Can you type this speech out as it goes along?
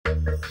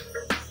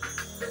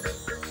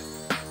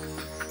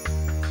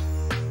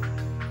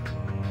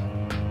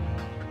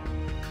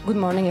Good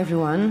morning,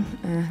 everyone.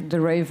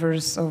 The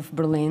ravers of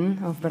Berlin,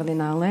 of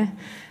Berlinale.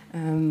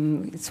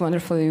 It's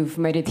wonderful you've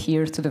made it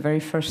here to the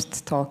very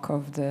first talk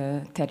of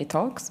the TEDi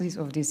Talks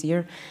of this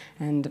year.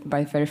 And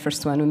by very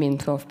first one, we mean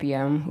 12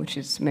 p.m., which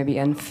is maybe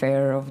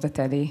unfair of the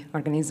TEDi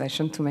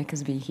organization to make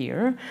us be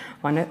here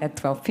at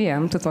 12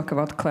 p.m. to talk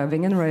about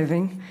clubbing and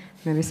raving.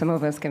 Maybe some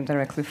of us came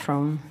directly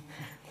from,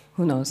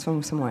 who knows,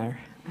 from somewhere.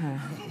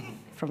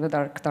 From the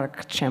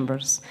dark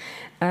chambers.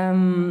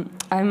 I'm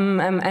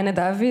Anna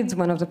David,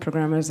 one of the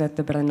programmers at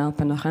the Berlinale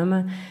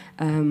Panorama,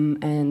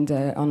 and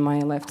on my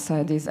left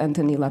side is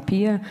Anthony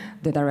Lapia,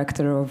 the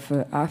director of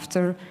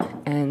After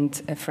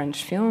and a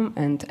French film,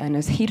 and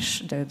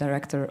Hirsch, the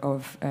director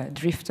of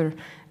Drifter,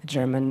 a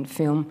German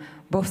film.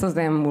 Both of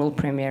them will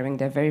premiering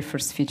their very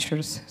first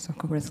features, so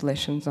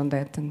congratulations on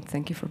that, and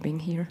thank you for being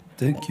here.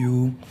 Thank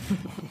you.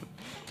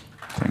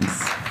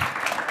 Thanks.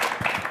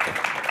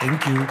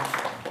 Thank you.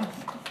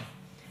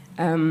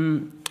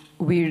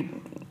 We're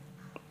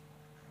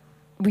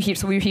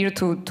here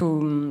to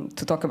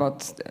talk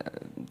about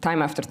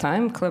time after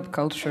time, club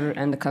culture,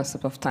 and the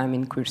concept of time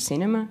in queer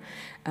cinema.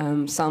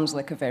 Sounds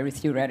like a very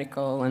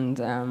theoretical and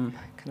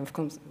kind of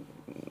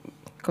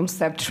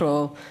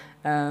conceptual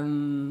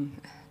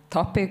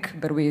topic,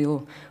 but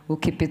we'll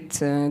keep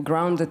it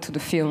grounded to the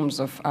films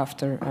of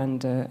After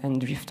and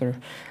Drifter.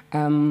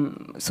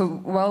 So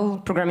while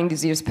programming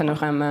this year's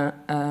Panorama,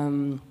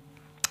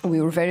 we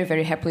were very,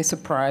 very happily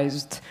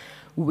surprised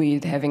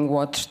with having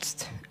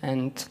watched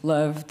and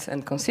loved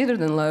and considered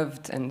and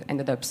loved and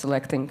ended up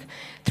selecting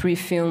 3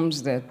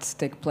 films that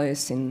take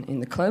place in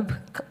the club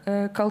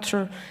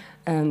culture.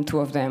 2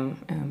 of them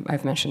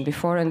I've mentioned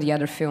before, and the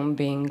other film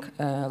being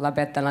La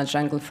Bête dans la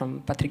Jungle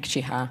from Patrick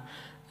Chihah,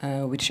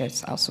 which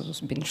has also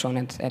been shown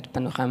at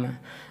Panorama.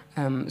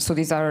 So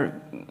these are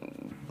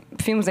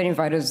films that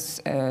invite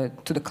us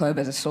to the club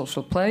as a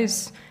social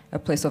place, a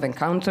place of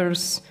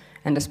encounters,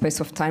 and a space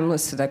of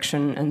timeless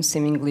seduction and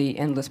seemingly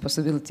endless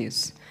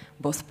possibilities,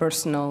 both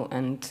personal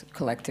and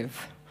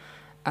collective.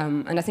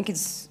 And I think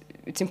it's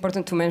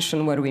important to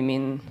mention what we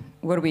mean,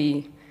 what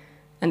we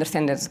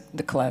understand as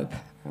the club.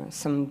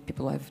 Some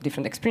people have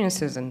different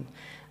experiences, and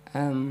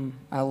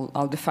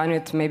I'll define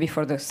it maybe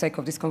for the sake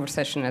of this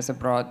conversation as a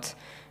broad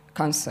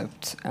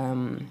concept.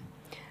 And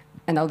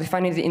I'll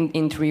define it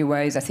in 3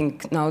 ways. I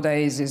think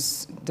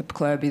nowadays the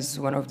club is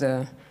one of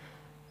the,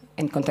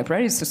 in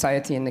contemporary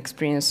society and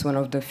experience, one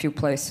of the few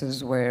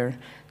places where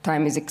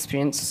time is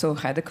experienced so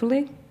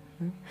radically.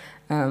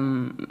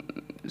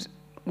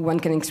 One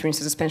can experience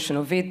the suspension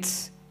of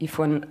it if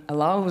one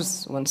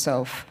allows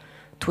oneself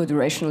to a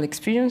durational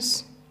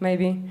experience,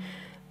 maybe.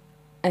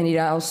 And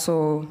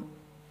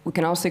we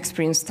can also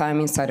experience time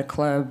inside a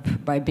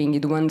club by being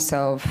with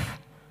oneself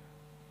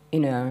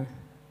in a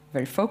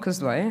very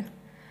focused way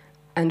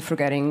and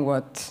forgetting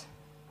what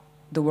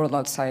the world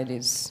outside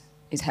is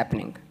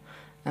happening.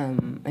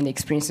 And the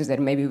experiences that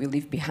maybe we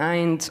leave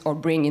behind or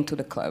bring into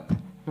the club.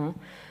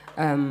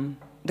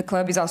 The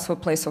club is also a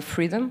place of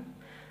freedom,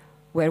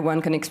 where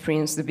one can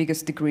experience the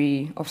biggest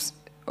degree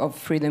of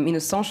freedom in a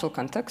social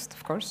context,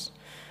 of course,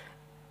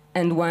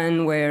 and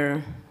one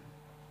where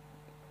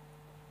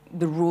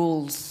the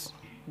rules,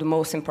 the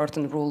most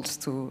important rules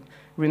to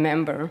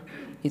remember,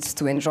 is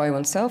to enjoy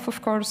oneself,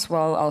 of course,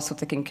 while also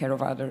taking care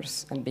of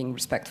others and being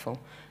respectful.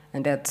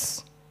 And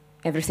that's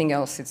everything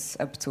else, it's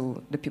up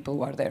to the people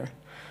who are there.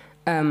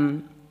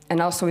 And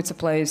also it's a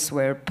place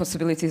where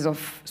possibilities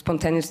of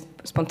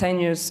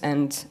spontaneous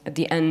and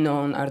the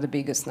unknown are the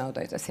biggest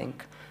nowadays, I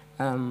think.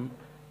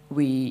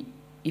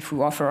 If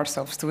we offer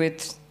ourselves to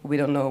it, we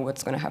don't know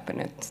what's going to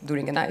happen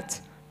during a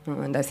night.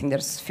 And I think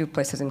there's few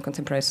places in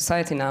contemporary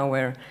society now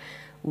where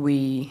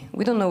we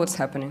don't know what's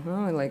happening.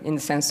 Like in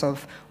the sense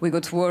of we go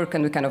to work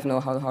and we kind of know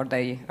how our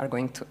day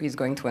is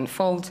going to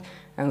unfold,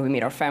 and we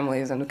meet our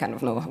families and we kind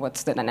of know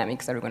what's the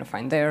dynamics that we're going to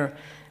find there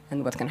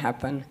and what can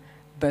happen.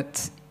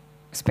 But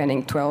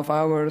spending 12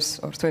 hours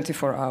or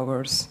 24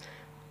 hours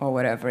or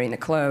whatever in a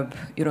club,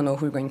 you don't know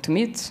who you're going to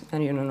meet,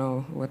 and you don't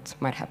know what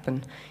might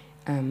happen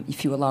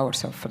if you allow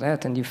yourself for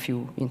that and if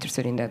you're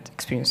interested in that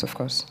experience, of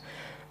course.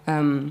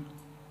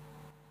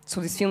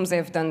 So these films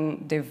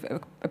they've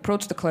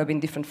approached the club in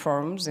different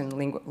forms and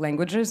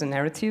languages and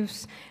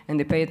narratives, and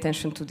they pay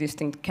attention to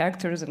distinct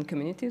characters and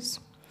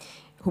communities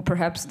who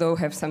perhaps, though,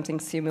 have something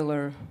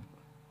similar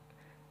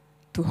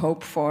to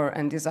hope for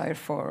and desire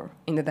for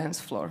in the dance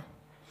floor.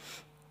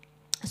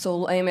 So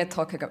we'll aim at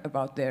talking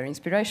about their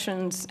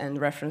inspirations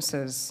and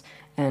references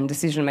and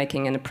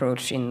decision-making and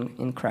approach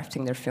in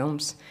crafting their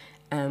films.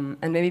 And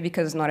maybe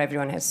because not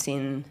everyone has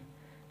seen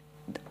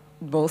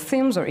both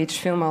films or each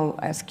film, I'll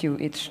ask you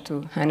each,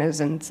 to HANNES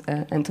and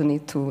Anthony,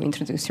 to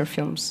introduce your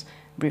films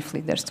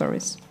briefly, their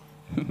stories.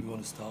 You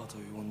want to start or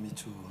you want me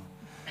to?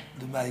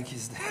 The mic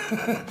is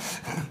there,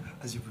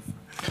 as you prefer.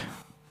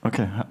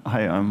 Okay,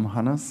 hi, I'm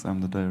HANNES. I'm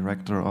the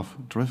director of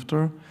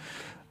Drifter.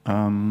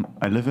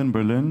 I live in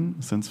Berlin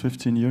since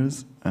 15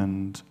 years,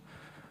 and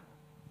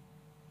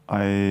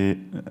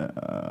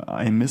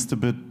I missed a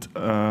bit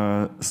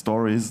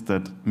stories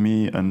that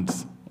me and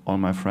all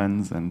my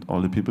friends and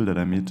all the people that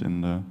I meet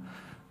in the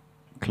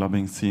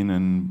clubbing scene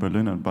in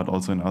Berlin, but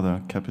also in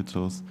other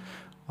capitals,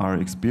 are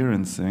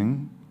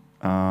experiencing.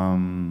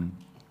 And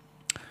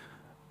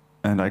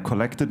I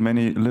collected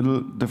many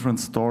little different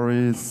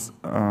stories,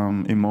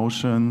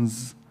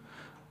 emotions,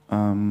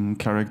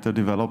 character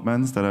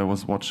developments that I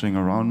was watching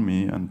around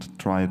me and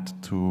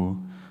tried to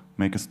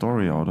make a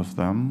story out of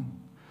them,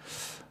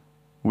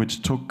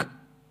 which took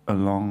a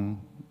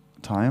long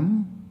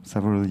time,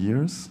 several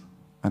years.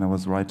 And I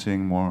was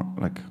writing more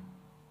like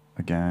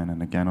again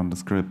and again on the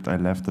script. I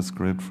left the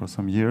script for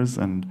some years,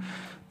 and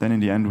then in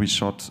the end we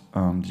shot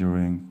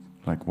during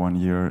like 1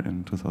 year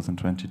in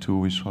 2022,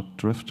 we shot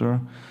Drifter,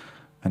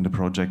 and the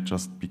project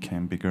just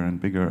became bigger and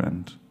bigger,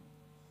 and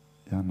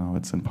yeah, now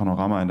it's in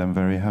Panorama, and I'm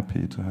very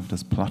happy to have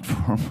this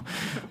platform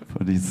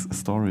for these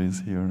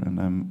stories here. And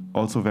I'm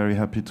also very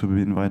happy to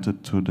be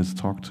invited to this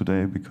talk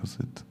today, because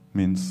it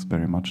means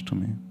very much to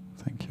me.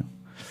 Thank you.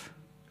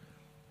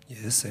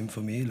 Yes, same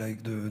for me.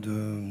 Like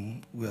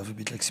we have a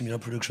bit like similar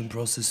production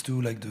process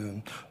too. Like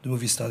the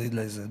movie started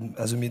like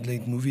as a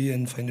mid-length movie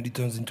and finally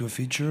turns into a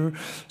feature.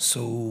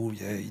 So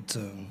yeah,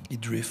 it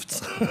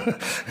drifts.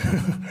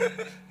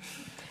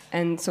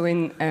 And so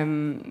in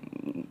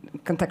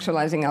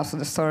contextualizing also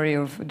the story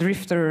of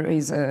Drifter,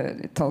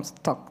 it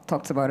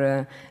talks about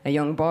a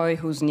young boy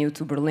who's new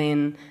to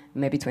Berlin,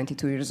 maybe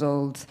 22 years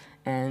old,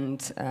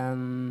 and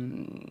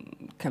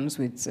comes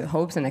with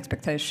hopes and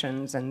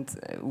expectations. And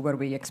what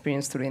we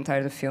experience through the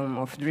entire film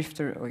of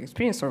Drifter, or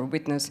experience or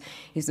witness,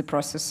 is the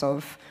process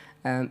of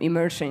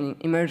immersion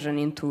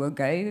into a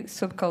gay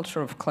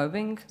subculture of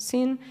clubbing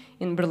scene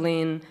in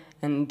Berlin.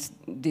 And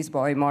this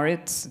boy,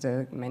 Moritz,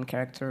 the main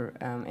character,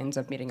 ends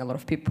up meeting a lot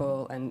of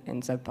people and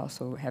ends up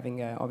also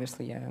having,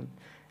 obviously,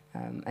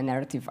 a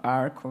narrative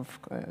arc of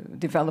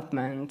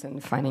development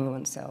and finding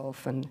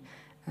oneself, and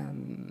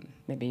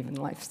maybe even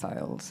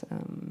lifestyles,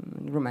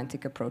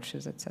 romantic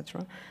approaches,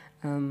 etc.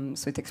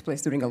 So it takes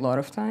place during a lot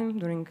of time,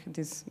 during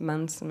these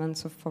months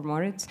for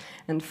Moritz.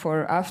 And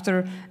for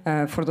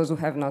those who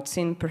have not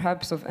seen,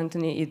 perhaps, of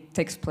Anthony, it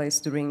takes place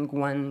during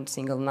one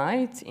single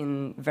night,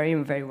 in very,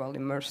 very well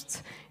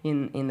immersed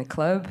in a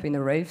club, in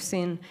a rave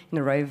scene, in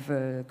a rave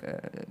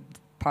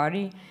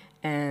party.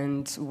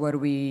 And what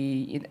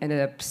we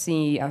ended up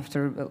seeing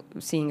after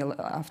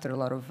a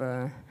lot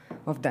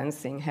of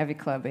dancing, heavy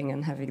clubbing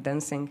and heavy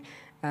dancing,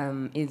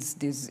 is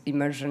this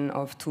immersion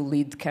of two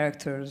lead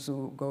characters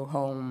who go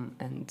home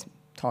and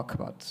talk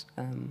about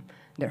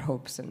their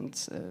hopes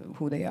and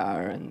who they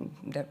are and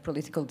their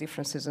political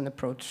differences and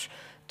approach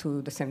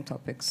to the same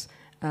topics.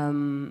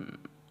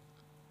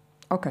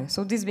 Okay,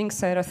 so this being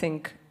said, I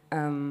think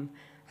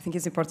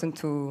it's important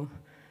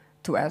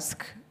to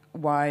ask,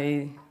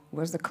 why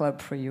was the club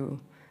for you,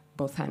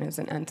 both Hannes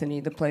and Anthony,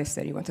 the place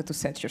that you wanted to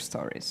set your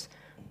stories?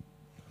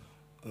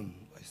 I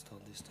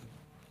start this time.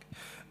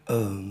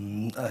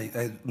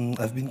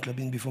 I've been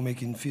clubbing before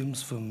making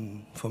films.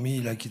 For me,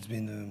 like it's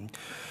been,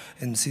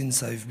 and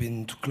since I've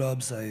been to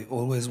clubs, I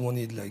always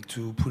wanted like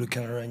to put a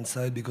camera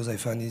inside, because I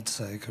find it's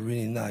like a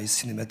really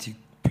nice cinematic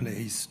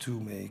place to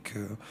make.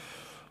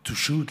 To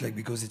shoot, like,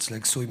 because it's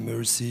like so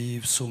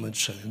immersive, so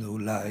much, I don't know,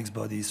 lights,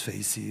 bodies,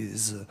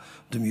 faces,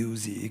 the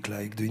music,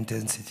 like the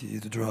intensity,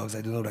 the drugs,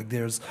 I don't know, like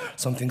there's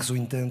something so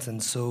intense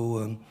and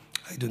so,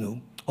 I don't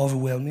know,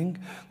 overwhelming,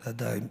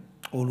 that I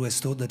always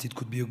thought that it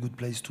could be a good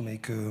place to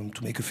make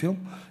a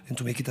film, and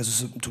to make it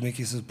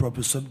as a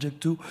proper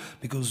subject too,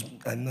 because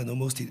I don't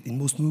know, in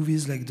most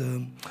movies, like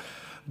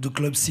the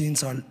club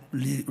scenes are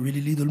really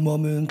little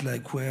moment,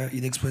 like where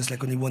it expresses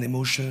like only one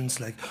emotions,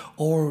 like,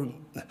 or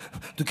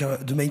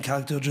the main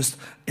character just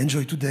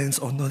enjoy to dance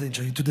or not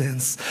enjoy to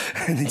dance,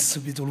 and it's a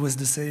bit always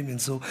the same. And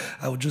so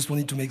I just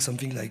wanted to make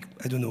something like,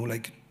 I don't know,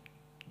 like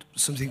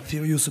something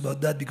serious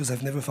about that, because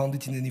I've never found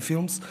it in any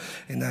films,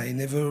 and I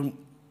never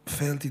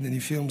felt in any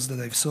films that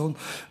I've seen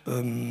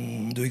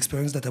the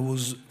experience that I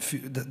was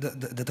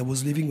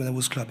living when I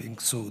was clubbing.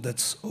 So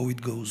that's how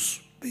it goes,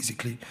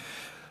 basically,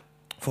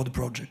 for the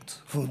project,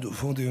 for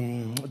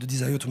the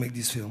desire to make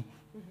this film.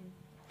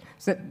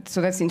 Mm-hmm.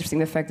 So that's interesting,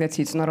 the fact that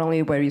it's not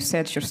only where you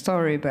set your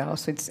story, but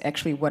also it's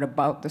actually what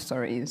about the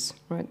story is,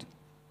 right?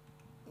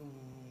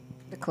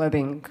 The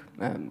clubbing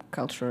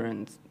culture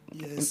and...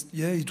 Yes,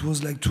 yeah, it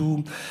was like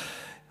to...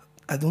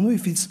 I don't know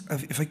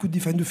if I could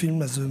define the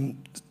film as a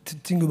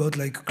thing about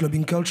like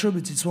clubbing culture,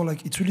 but it's more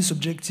like it's really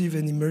subjective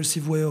and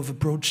immersive way of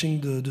approaching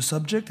the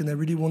subject, and I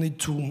really wanted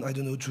to, I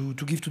don't know, to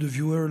give to the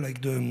viewer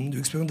like the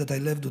experience that I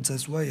left.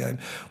 That's why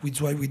we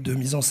try with the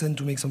mise en scène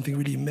to make something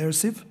really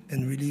immersive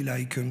and really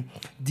like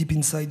deep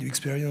inside the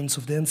experience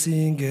of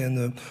dancing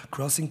and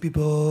crossing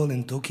people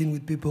and talking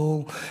with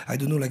people. I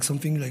don't know, like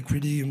something like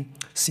really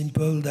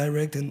simple,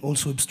 direct, and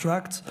also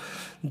abstract.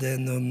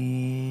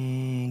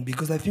 Then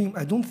because I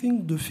don't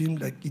think the film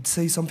like it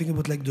says something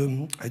about like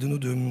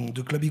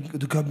the clubbing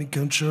clubbing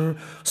culture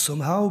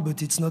somehow,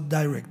 but it's not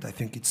direct. I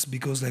think it's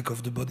because like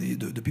of the body,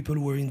 the people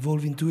who are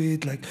involved into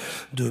it, like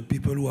the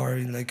people who are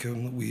in like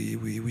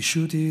we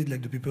shoot it,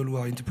 like the people who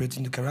are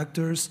interpreting the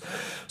characters.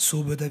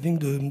 So, but I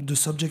think the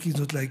subject is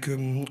not like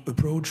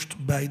approached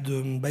by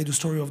the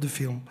story of the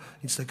film.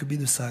 It's like a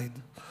bit aside.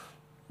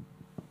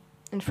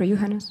 And for you,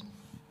 Hannes?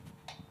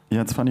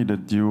 Yeah, it's funny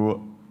that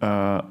you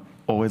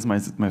always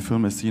my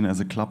film is seen as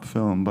a club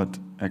film, but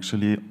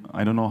actually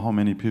I don't know how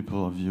many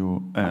people of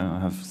you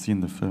have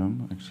seen the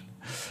film. Actually,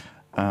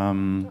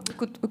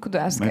 we could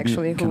ask maybe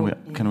actually can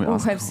we who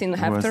ask have seen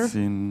who after. has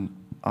seen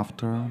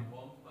after?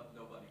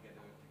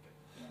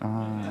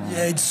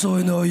 Yeah, it's so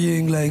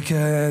annoying. Like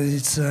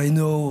it's I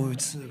know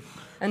it's.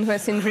 And who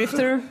has seen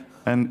Drifter?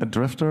 And a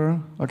Drifter?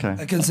 Okay.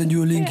 I can send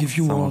you a link if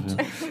you Some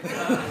want.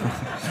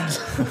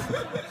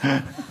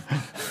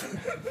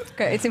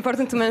 Okay, it's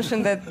important to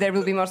mention that there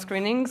will be more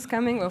screenings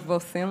coming of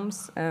both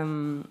films.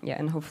 Yeah,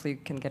 and hopefully you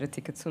can get a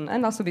ticket soon.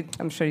 And also,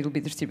 I'm sure it'll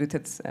be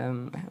distributed.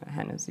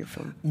 Hannes, your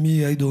film.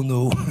 Me, I don't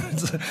know.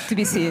 To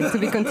be seen, to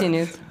be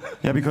continued.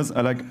 Yeah, because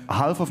like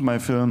half of my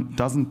film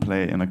doesn't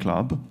play in a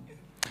club.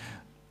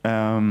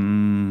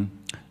 And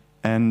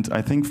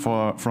I think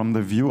from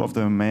the view of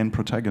the main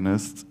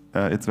protagonist,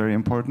 it's very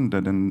important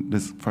that in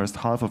this first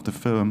half of the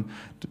film,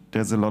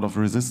 there's a lot of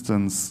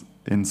resistance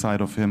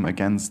inside of him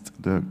against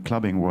the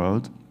clubbing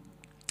world,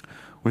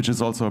 which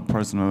is also a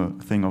personal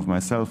thing of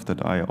myself,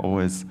 that I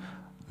always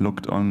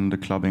looked on the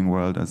clubbing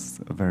world as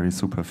a very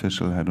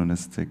superficial,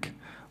 hedonistic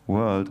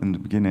world in the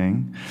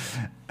beginning.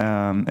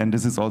 And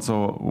this is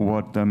also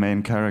what the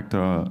main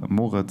character,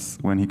 Moritz,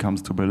 when he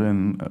comes to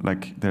Berlin,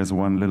 like there's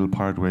one little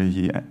part where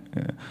he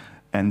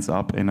ends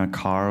up in a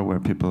car where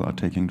people are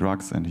taking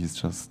drugs, and he's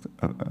just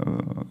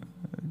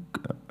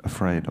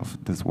afraid of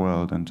this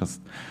world, and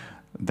just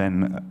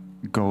then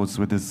goes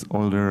with this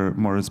older,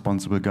 more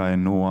responsible guy,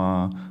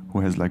 Noah,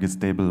 who has like a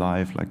stable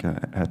life, like a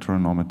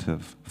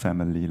heteronormative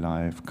family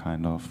life,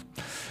 kind of.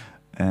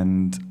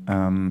 And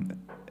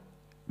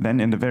then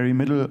in the very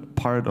middle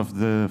part of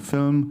the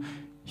film,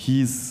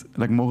 he's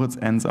like Moritz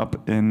ends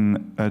up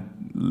in a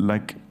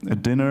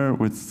dinner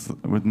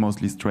with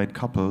mostly straight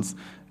couples,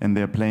 and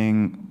they're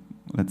playing,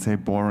 let's say,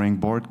 boring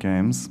board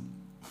games.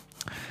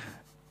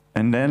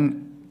 And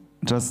then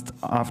just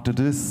after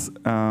this,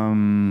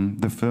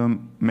 the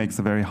film makes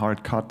a very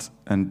hard cut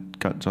and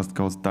just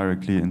goes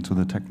directly into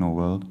the techno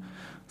world.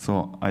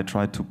 So I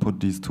tried to put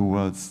these two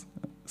worlds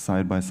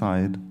side by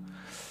side.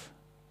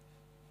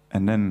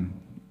 And then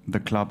the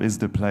club is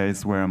the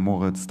place where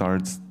Moritz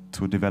starts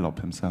to develop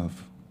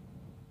himself.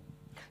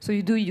 So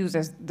you do use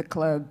as the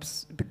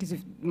clubs, because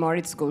if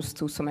Moritz goes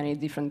to so many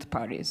different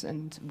parties,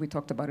 and we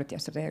talked about it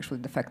yesterday,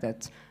 actually, the fact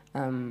that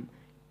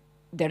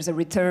there's a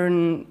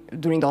return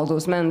during all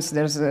those months,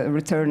 there's a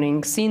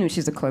returning scene, which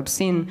is the club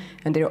scene,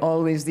 and they're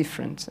always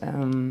different.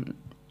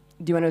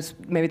 Do you want to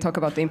maybe talk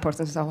about the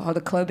importance of how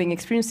the clubbing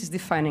experience is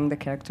defining the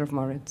character of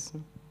Moritz?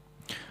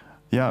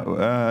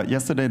 Yeah,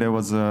 yesterday there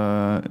was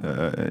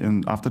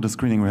after the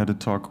screening we had a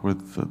talk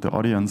with the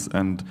audience,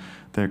 and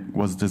there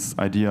was this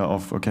idea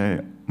of,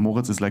 okay,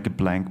 Moritz is like a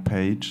blank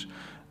page,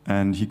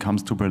 and he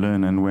comes to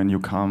Berlin, and when you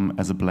come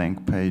as a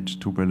blank page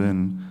to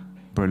Berlin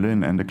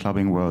and the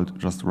clubbing world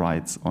just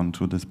writes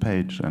onto this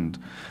page, and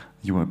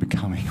you are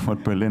becoming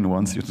what Berlin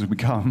wants you to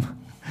become.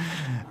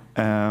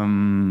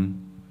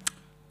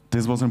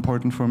 This was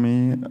important for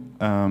me,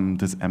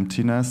 this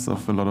emptiness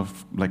of a lot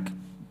of like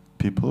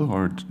people,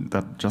 or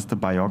that just the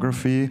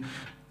biography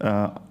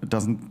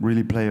doesn't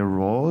really play a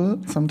role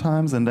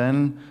sometimes. And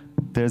then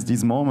there's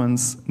these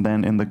moments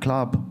then in the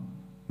club,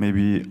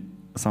 maybe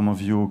some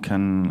of you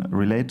can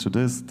relate to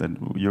this, that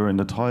you're in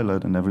the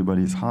toilet and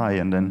everybody's high,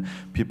 and then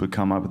people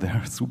come up with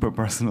their super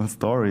personal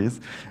stories,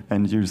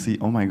 and you see,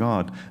 oh my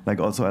God. Like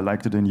also I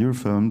liked it in your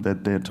film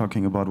that they're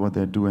talking about what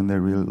they do in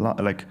their real life,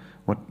 like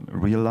what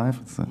real life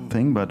is a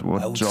thing, but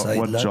what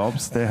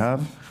jobs they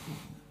have.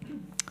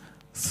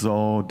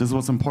 So this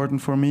was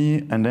important for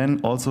me, and then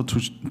also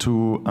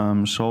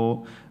to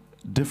show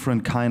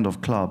different kind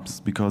of clubs,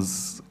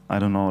 because I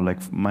don't know,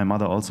 like my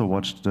mother also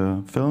watched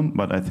the film,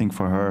 but I think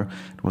for her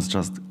it was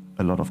just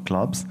a lot of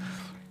clubs.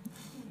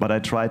 But I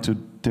tried to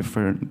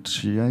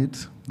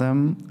differentiate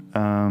them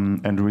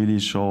and really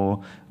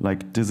show,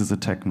 like, this is a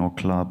techno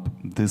club,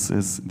 this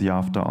is the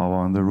after hour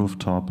on the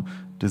rooftop,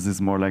 this is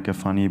more like a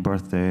funny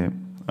birthday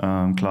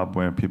club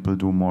where people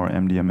do more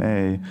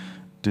MDMA,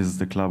 this is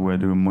the club where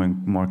they do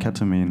more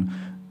ketamine.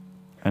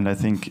 And I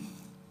think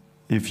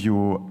if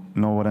you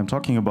know what I'm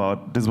talking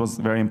about, this was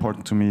very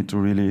important to me to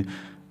really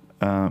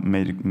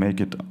make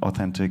it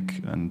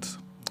authentic and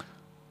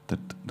that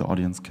the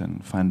audience can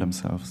find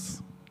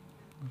themselves.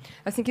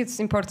 I think it's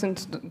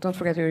important, don't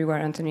forget where you are,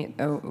 Anthony,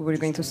 what were you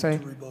going to say?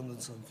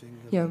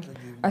 Yeah,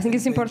 I think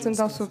it's important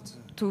also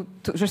to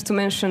just to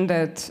mention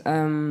that,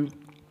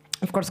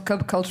 of course,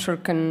 club culture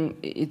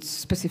it's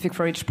specific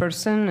for each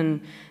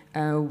person,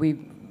 and we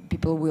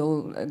people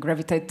will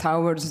gravitate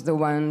towards the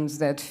ones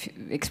that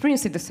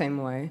experience it the same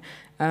way.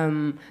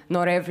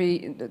 Not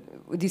every...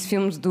 These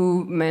films do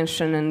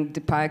mention and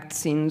depict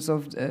scenes of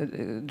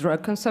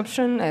drug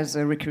consumption as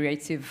a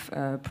recreative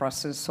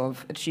process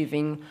of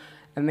achieving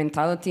a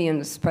mentality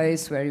and a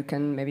space where you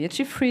can maybe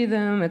achieve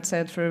freedom,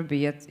 etc.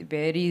 Be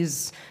at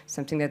ease,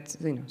 something that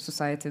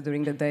society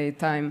during the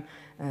daytime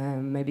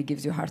maybe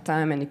gives you a hard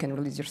time and you can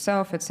release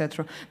yourself,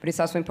 etc. But it's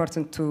also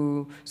important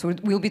to... So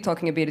we'll be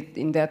talking a bit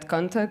in that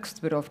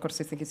context, but of course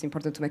I think it's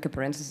important to make a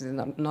parenthesis.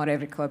 Not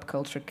every club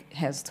culture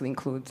has to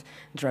include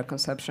drug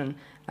consumption,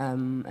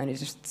 and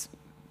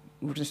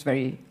we're just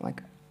very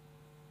like...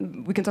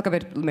 We can talk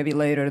about maybe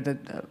later that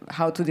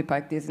how to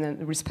depict this in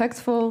a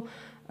respectful,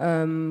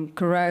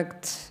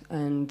 correct,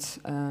 and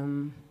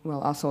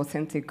well, also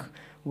authentic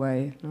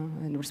way,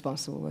 and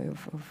responsible way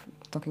of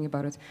talking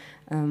about it.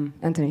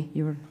 Anthony,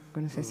 you were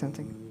going to say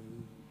something.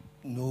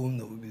 No,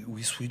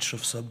 we switch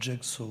of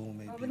subjects, so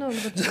maybe. Oh, but no,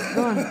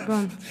 go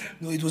on.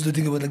 No, it was the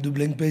thing about like the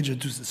blank page.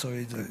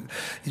 Sorry,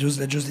 it was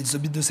just it's a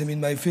bit the same in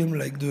my film,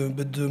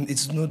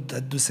 it's not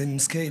at the same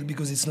scale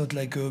because it's not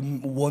like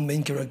one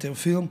main character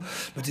film,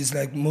 but it's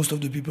like most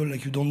of the people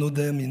like you don't know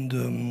them in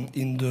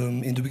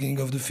the beginning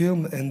of the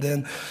film, and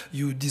then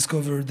you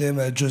discover them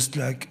just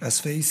like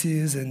as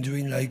faces and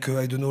doing like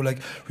I don't know, like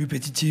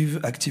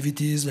repetitive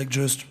activities, like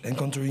just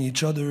encountering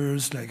each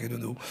other's, like I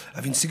don't know,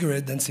 having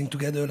cigarette, dancing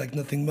together, like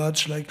nothing much.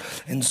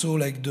 And so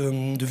like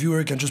the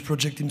viewer can just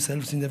project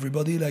himself in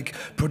everybody, like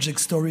project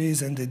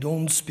stories, and they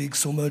don't speak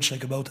so much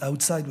like about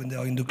outside when they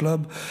are in the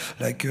club.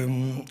 Like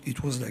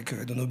it was like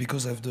I don't know,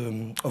 because of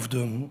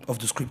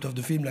the script of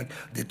the film, like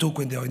they talk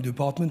when they are in the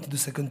apartment in the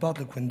second part,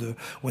 like when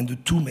the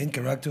two main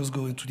characters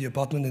go into the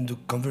apartment and the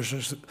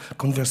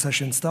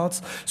conversation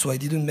starts. So I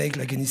didn't make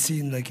like any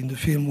scene like in the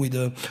film with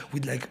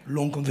like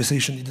long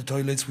conversation in the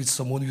toilets with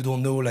someone you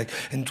don't know, like,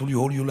 and told you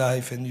all your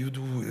life and you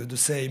do the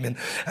same. And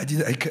I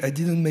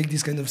didn't make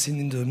this kind of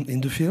scene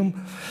in the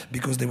film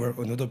because there were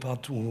another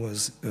part who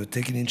was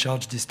taking in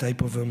charge this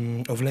type of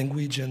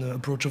language and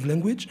approach of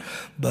language.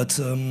 But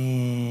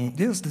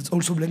yes, there's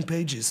also blank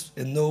pages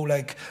and no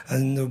like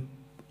an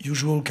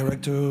usual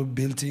character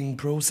building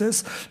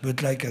process,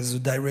 but like as a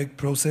direct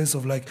process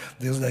of like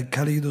there's like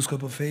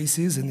kaleidoscope of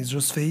faces and it's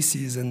just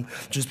faces and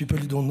just people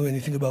who don't know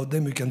anything about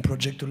them, you can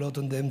project a lot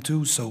on them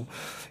too. So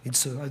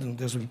it's I don't know,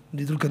 there's a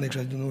little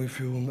connection. I don't know if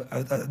you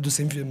the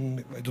same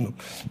film, I don't know.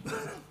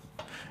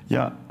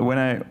 Yeah, when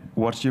I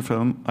watched your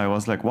film, I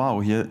was like, wow,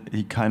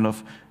 he kind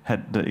of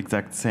had the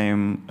exact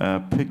same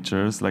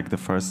pictures, like the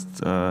first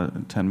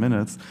 10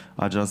 minutes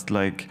are just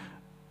like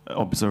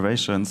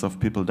observations of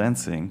people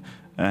dancing.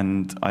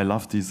 And I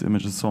love these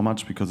images so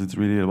much because it's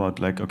really about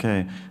like,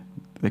 okay,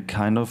 they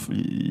kind of,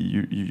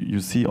 you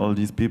see all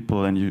these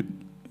people and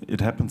it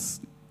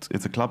happens,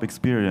 it's a club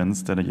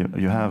experience that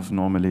you have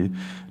normally,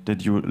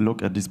 that you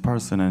look at this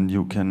person and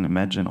you can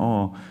imagine,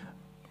 oh,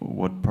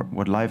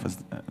 what life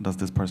does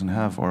this person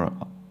have, or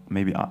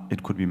maybe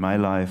it could be my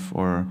life,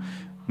 or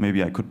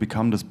maybe I could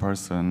become this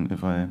person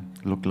if I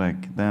look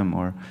like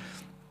them,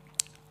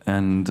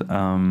 and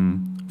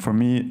for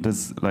me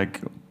this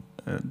like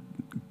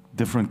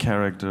different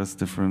characters,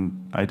 different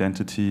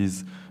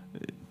identities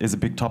is a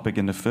big topic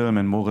in the film,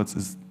 and Moritz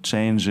is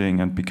changing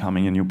and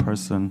becoming a new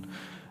person,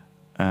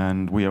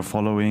 and we are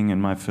following in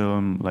my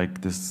film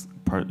like this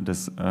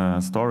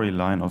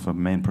storyline of a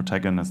main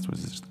protagonist, which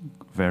is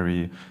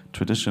very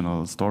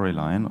traditional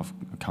storyline of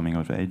a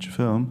coming-of-age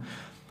film.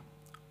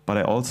 But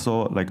I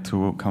also like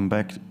to come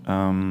back.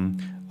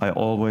 I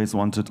always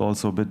wanted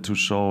also a bit to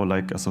show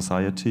like a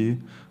society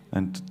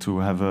and to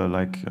have a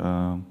like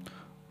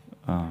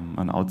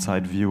an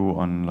outside view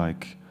on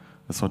like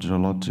a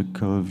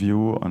sociological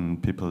view on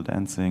people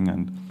dancing.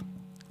 And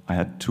I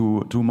had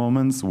two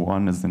moments.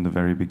 One is in the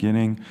very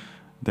beginning.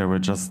 There were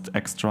just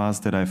extras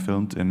that I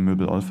filmed in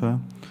Möbelolfe.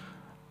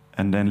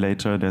 And then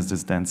later there's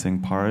this dancing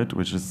part,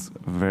 which is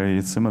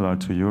very similar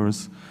to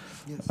yours,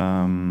 yes.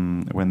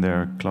 When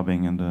they're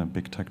clubbing in the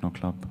big techno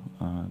club,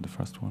 the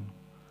first one.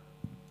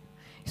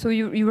 So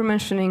you were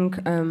mentioning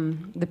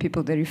the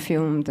people that you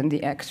filmed and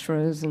the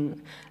extras, and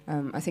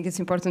I think it's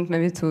important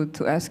maybe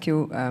to ask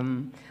you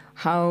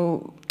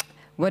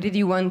what did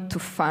you want to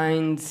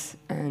find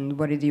and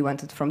what did you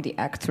want from the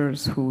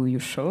actors who you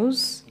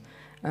chose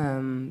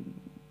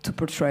to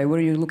portray? What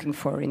are you looking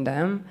for in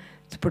them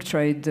to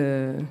portray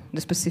the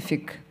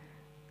specific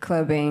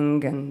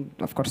clubbing and,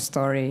 of course,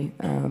 story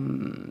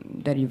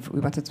that we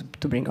wanted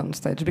to bring on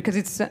stage? Because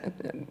it's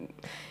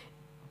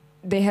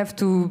they have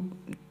to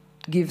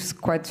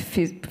give quite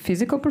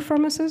physical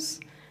performances,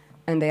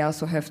 and they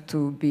also have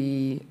to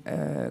be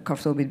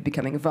comfortable with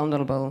becoming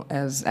vulnerable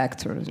as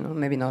actors. You know,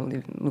 maybe not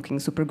looking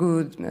super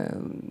good,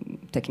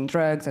 taking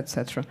drugs,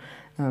 etc.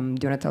 Do you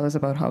want to tell us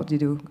about how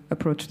did you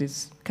approach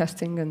this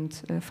casting and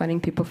finding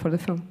people for the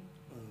film?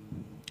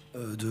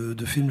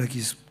 The film like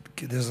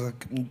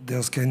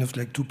there's kind of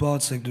like two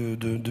parts. Like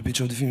the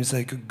picture of the film is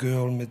like a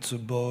girl meets a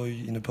boy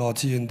in a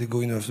party and they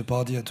go in after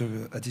party at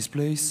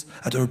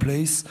her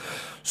place.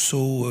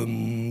 So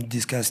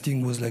this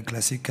casting was like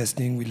classic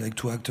casting with like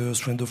 2 actors,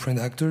 friend-of-friend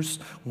actors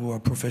who are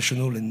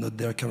professional and not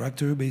their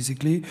character,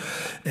 basically.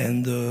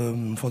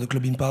 And for the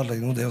clubbing part, like,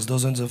 you know, there's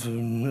dozens of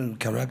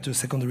characters,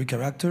 secondary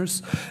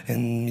characters,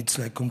 and it's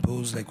like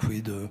composed like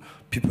with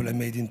people I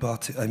met in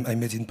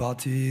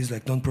parties,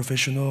 like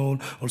non-professional,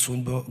 also a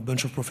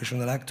bunch of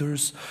professional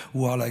actors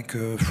who are like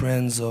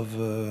friends of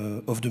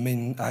the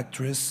main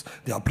actress.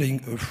 They are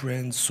playing a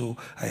friend, so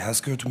I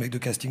asked her to make the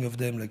casting of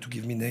them, like to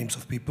give me names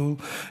of people,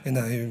 and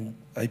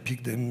I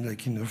picked them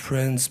like in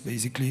friends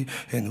basically,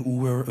 and who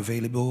were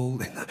available.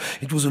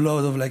 It was a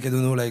lot of like, I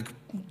don't know, like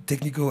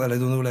technical, and I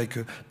don't know, like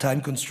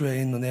time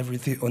constraint on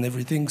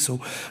everything. So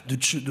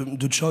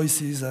the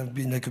choices have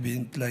been like a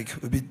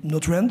bit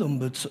not random,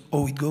 but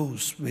how it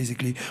goes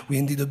basically. We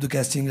ended up the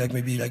casting like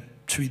maybe like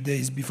 3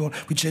 days before.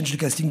 We changed the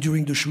casting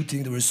during the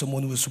shooting. There was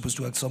someone who was supposed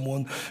to act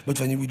someone, but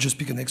finally we just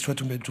picked an extra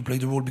to play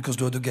the role because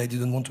the other guy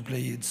didn't want to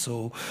play it.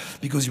 So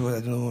because he was, I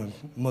don't know,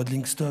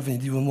 modeling stuff,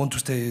 and he didn't want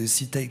to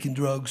see taking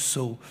drugs.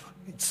 So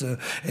it's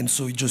and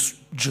so it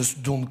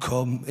just don't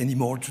come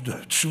anymore to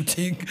the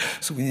shooting.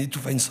 So we need to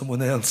find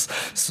someone else.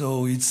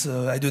 So it's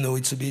I don't know.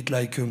 It's a bit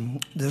like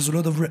there's a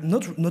lot of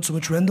not so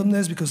much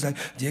randomness, because like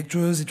the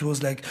actors, it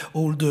was like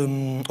all the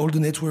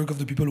network of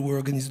the people who were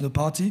organizing the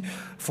party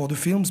for the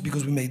films,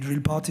 because we made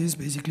real parties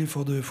basically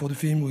for the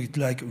film with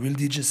like real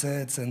DJ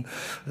sets and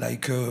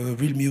like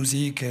real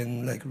music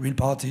and like real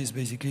parties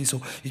basically.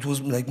 So it was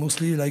like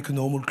mostly like a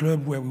normal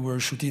club where we were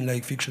shooting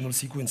like fictional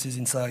sequences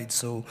inside.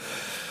 So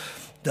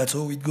that's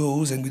how it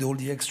goes, and with all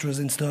the extras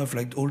and stuff,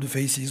 like all the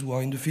faces who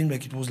are in the film,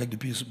 like it was like the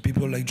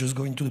people like just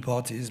going to the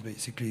parties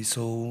basically.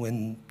 So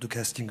when the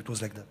casting, it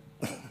was like that.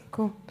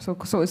 Cool. So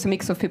it's a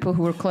mix of people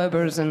who were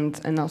clubbers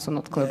and also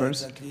not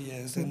clubbers. Yeah, exactly.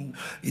 Yes, and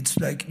it's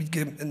like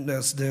and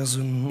there's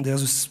a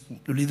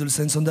little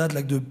sense on that.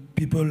 Like the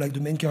people, like the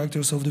main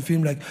characters of the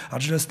film, like are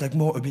just like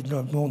a bit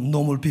more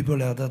normal people.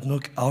 They're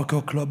not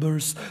hardcore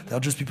clubbers.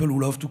 They're just people who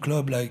love to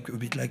club, like a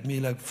bit like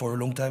me. Like for a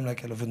long time,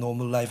 like I have a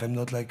normal life. I'm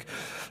not like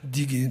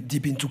digging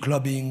deep into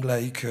clubbing.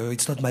 Like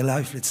it's not my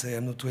life. Let's say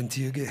I'm not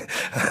 20 again.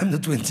 I'm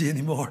not 20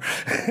 anymore.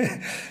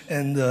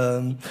 and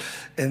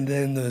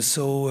then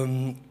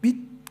it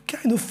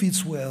kind of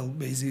fits well,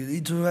 basically.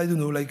 I don't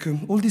know, like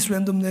all this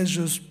randomness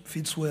just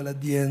fits well at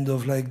the end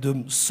of like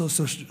the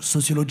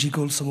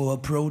sociological somehow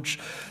approach,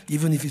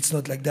 even if it's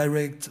not like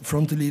direct,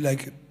 frontally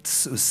like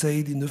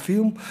said in the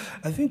film.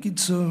 I think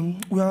it's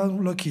we are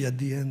lucky at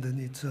the end, and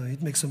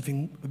it makes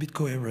something a bit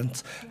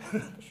coherent.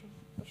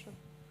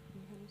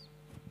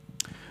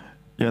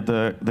 Yeah,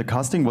 the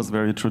casting was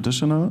very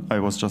traditional. I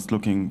was just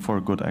looking for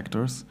good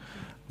actors,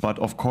 but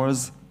of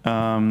course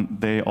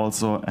they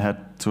also had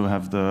to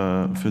have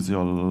the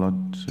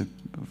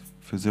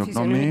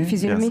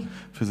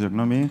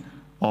physiognomy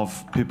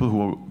of people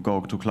who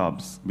go to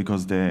clubs,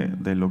 because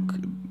they look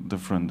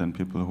different than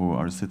people who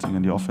are sitting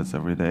in the office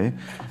every day,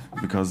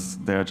 because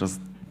they're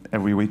just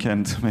every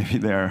weekend maybe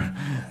they're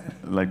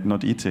like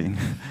not eating.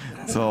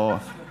 So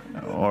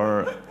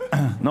or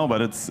no, but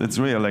it's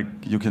real, like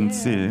you can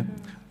see,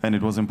 and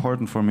it was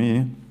important for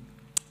me.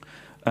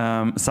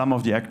 Some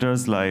of the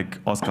actors, like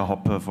Oscar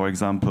Hoppe, for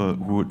example,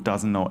 who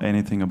doesn't know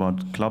anything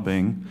about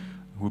clubbing,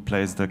 who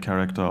plays the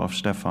character of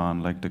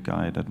Stefan, like the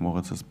guy that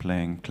Moritz is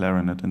playing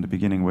clarinet in the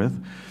beginning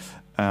with.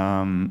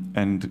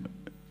 And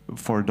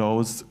for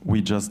those,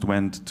 we just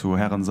went to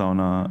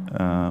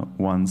Herrensauna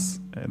once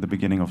at the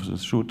beginning of the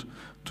shoot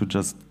to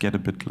just get a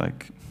bit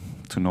like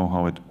to know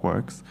how it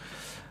works.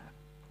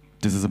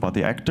 This is about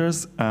the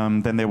actors.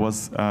 Then there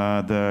was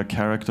the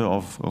character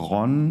of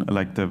Ron,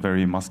 like the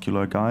very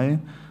muscular guy,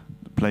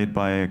 played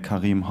by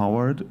Karim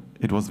Howard.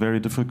 It was very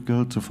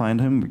difficult to find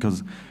him,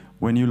 because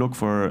when you look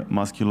for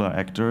muscular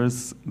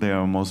actors, they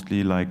are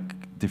mostly like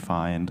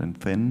defined and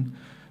thin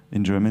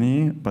in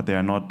Germany, but they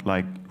are not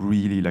like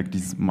really like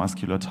these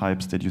muscular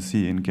types that you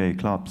see in gay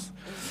clubs.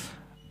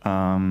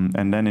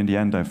 And then in the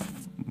end,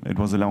 it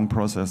was a long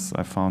process.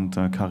 I found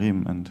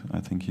Karim, and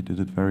I think he did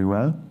it very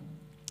well.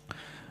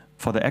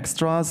 For the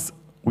extras,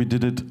 we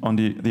did it on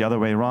the other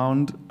way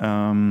around.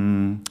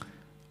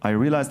 I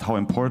realized how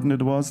important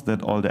it was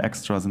that all the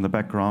extras in the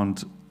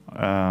background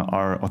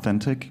are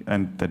authentic,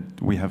 and that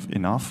we have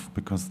enough,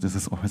 because this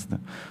is always the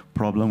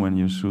problem when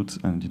you shoot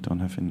and you don't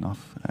have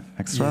enough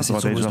extras,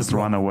 yes, or they just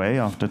run away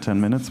after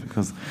 10 minutes,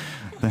 because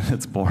then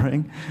it's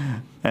boring.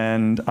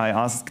 And I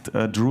asked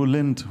Drew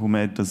Lind, who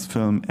made this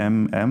film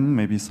MM,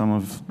 maybe some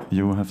of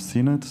you have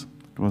seen it.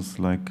 It was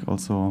like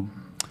also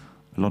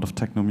a lot of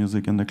techno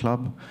music in the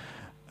club,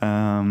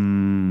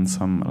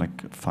 some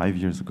like 5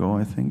 years ago,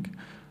 I think.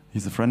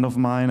 He's a friend of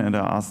mine, and I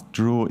asked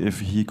Drew if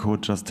he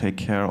could just take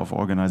care of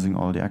organizing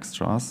all the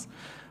extras,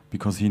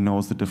 because he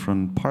knows the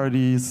different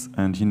parties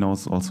and he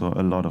knows also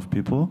a lot of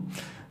people.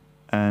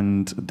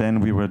 And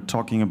then we were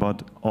talking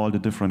about all the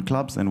different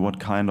clubs and what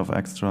kind of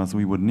extras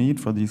we would need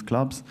for these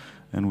clubs.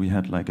 And we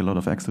had like a lot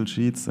of Excel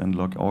sheets and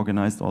like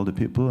organized all the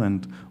people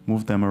and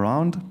moved them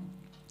around.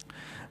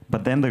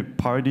 but then the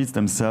parties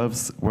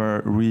themselves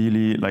were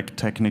really like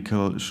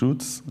technical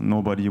shoots.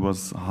 Nobody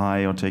was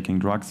high or taking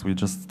drugs. We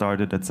just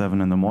started at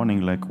 7 in the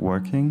morning, like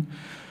working.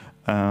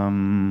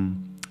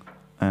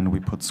 And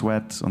we put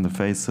sweat on the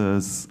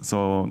faces.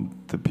 So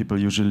the people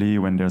usually,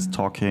 when there's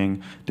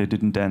talking, they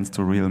didn't dance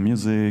to real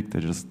music. They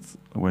just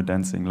were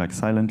dancing like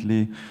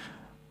silently.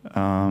 It's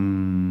a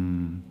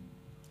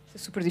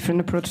super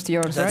different approach to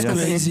yours, That's right?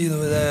 crazy. You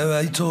know,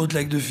 I thought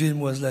like the film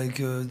was like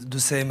the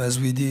same as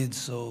we did.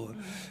 So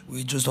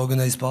we just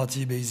organized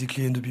party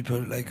basically, and the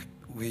people like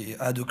we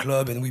had a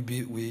club and we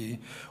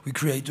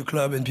create a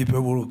club and people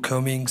were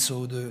coming.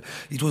 So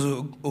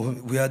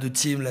we had a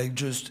team like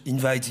just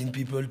inviting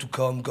people to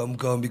come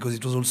because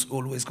it was also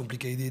always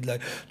complicated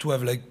like to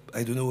have like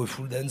I don't know a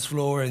full dance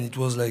floor, and it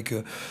was like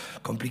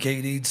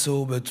complicated.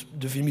 So but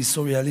the film is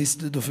so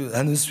realistic. The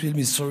HANNES film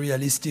is so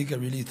realistic. I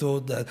really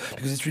thought that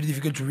because it's really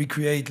difficult to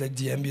recreate like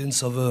the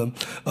ambience of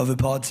a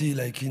party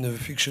like in a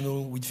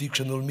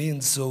fictional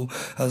means. So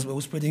I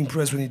was pretty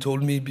impressed when he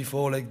told me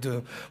before like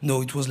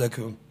it was like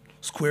a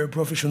square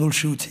professional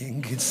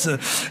shooting. It's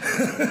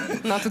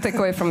not to take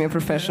away from your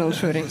professional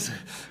shooting.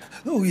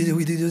 No, we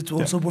did it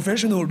also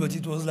professional, but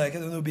it was like I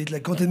don't know, a bit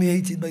like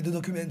contaminated by the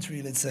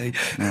documentary, let's say.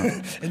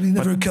 Yeah. And we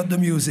never cut the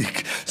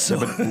music. So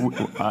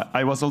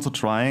I was also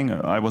trying.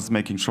 I was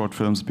making short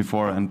films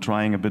before and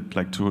trying a bit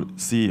like to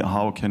see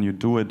how can you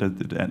do it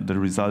that the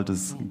result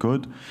is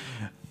good.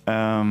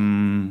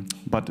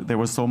 But there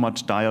was so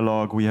much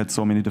dialogue. We had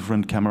so many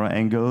different camera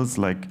angles.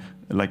 Like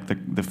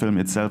the film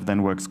itself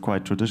then works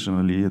quite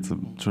traditionally. It's a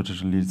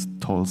traditionally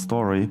told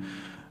story.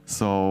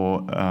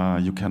 So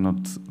you cannot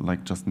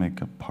like just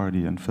make a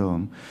party and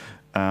film.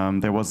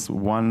 There was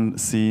one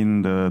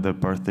scene, the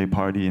birthday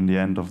party in the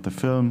end of the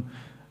film,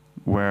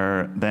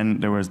 where then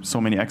there were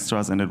so many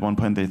extras, and at one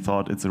point they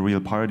thought it's a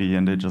real party,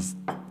 and they just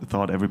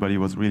thought everybody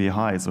was really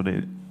high, so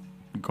they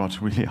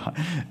got really high,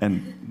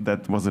 and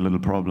that was a little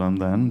problem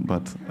then.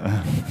 But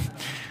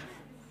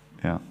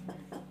yeah.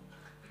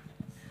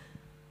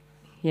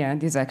 Yeah,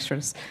 these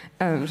extras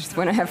just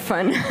want to have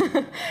fun.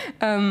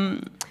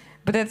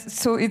 But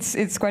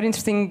it's quite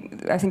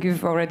interesting. I think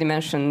you've already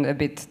mentioned a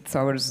bit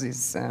towards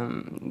this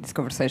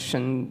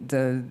conversation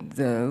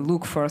the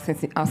look for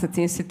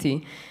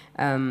authenticity,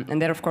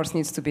 and that of course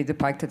needs to be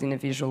depicted in a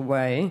visual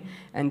way.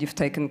 And you've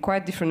taken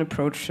quite different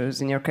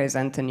approaches. In your case,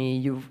 Anthony,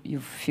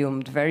 you've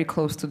filmed very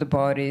close to the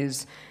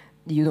bodies.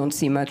 You don't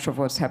see much of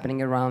what's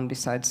happening around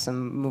besides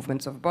some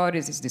movements of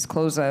bodies. It's these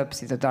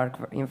close-ups. It's a dark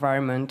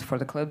environment for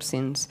the club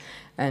scenes.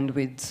 And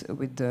with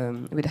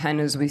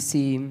HANNES, we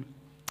see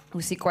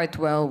quite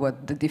well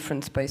what the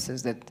different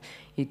spaces that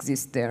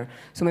exist there.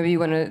 So maybe you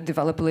want to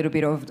develop a little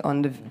bit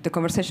on the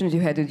conversations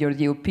you had with your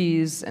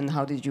DOPs, and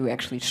how did you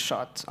actually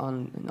shot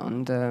on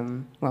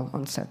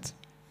set?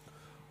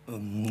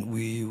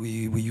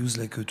 We use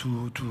like a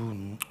two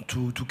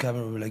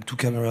camera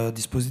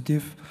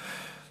dispositive.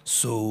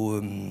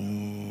 So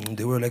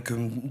they were like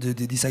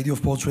this idea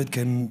of portrait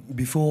came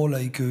before.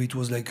 Like it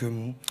was like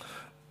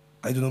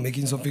I don't know,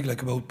 making something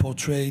like about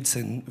portraits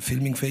and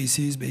filming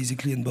faces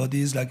basically and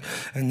bodies, like,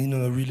 and in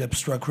a real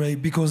abstract way,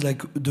 because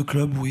like the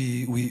club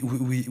we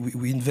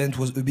invent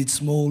was a bit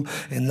small,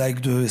 and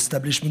like the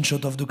establishment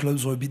shot of the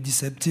clubs were a bit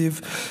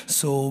deceptive.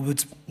 So,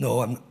 but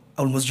no, I'm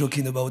almost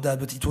joking about that,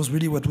 but it was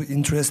really what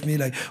interested me.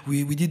 Like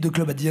we did the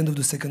club at the end of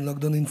the second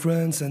lockdown in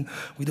France, and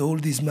with all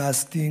this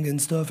mask thing and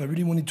stuff, I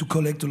really wanted to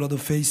collect a lot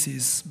of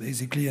faces,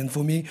 basically. And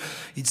for me,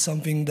 it's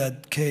something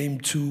that came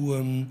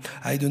to,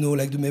 I don't know,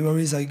 like the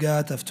memories I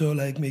got after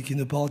like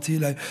making a party.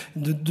 Like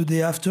the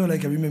day after,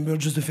 like I remember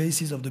just the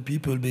faces of the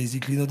people,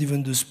 basically, not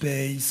even the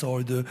space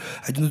or I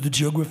don't know, the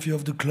geography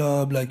of the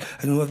club. Like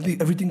I don't know,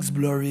 everything's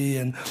blurry,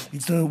 and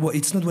it's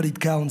not what it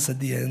counts at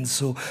the end.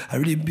 So I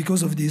really,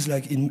 because of this,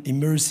 like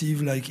immersive,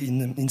 like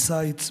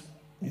insight,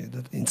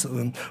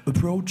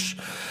 approach,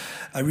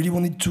 I really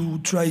wanted to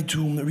try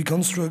to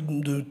reconstruct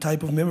the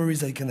type of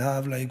memories I can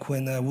have, like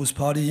when I was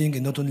partying,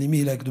 and not only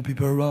me, like the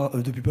people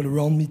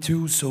around me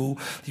too. So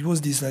it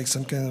was this like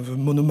some kind of a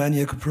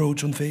monomaniac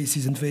approach on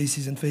faces and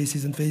faces and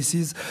faces and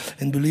faces,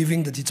 and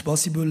believing that it's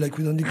possible, like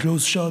with only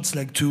close shots,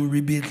 like to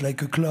rebuild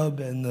like a club,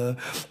 and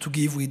to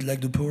give with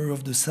like the power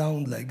of the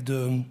sound, like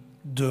the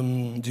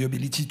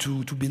ability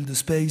to build the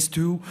space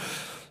too.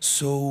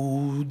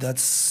 So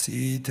that's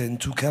it, and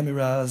 2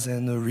 cameras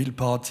and a real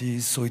party.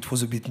 So it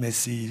was a bit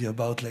messy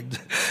about like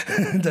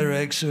the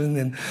direction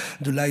and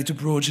the light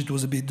approach. It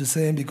was a bit the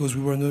same, because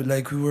we were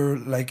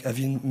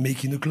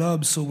making a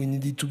club, so we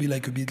needed to be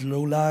like a bit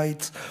low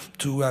light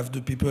to have the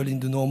people in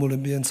the normal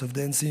ambience of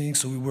dancing.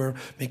 So we were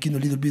making a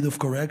little bit of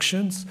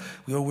corrections.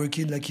 We were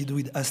working like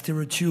with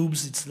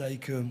stereotubes. It's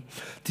like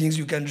things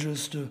you can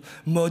just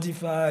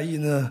modify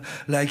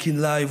like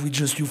in live with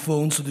just your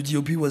phone. So the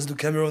DOP was the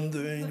camera and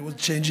it was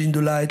changing changing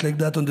the light like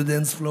that on the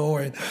dance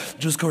floor and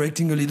just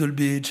correcting a little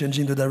bit,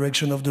 changing the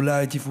direction of the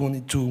light if we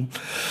wanted to.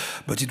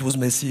 But it was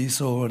messy,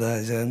 so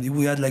and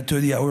we had like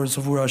 30 hours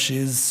of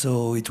rushes,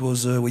 so it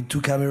was with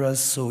 2 cameras,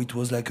 so it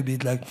was like a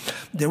bit like,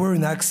 there were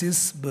an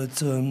axis,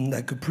 but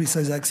like a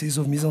precise axis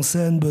of mise en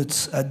scène,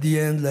 but at the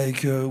end,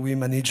 like we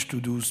managed to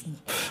do,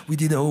 we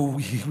did all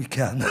we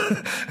can.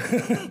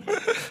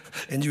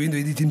 And during the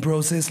editing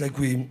process, like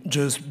we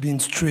just been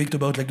strict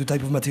about like the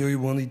type of material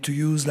we wanted to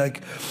use,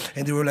 like,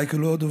 and there were like a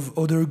lot of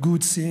other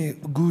good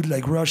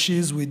like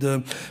rushes with,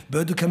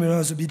 but the camera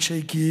was a bit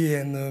shaky,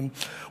 and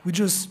we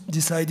just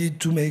decided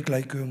to make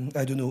like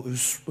I don't know,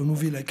 a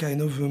movie like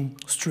kind of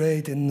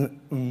straight and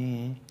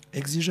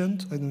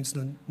exigent. I know it's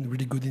not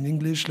really good in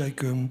English,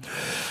 like,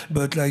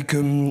 but like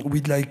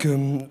with like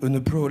an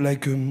approach,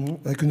 like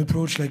an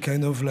approach, like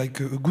kind of like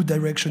a good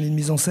direction in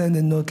mise en scène,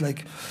 and not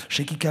like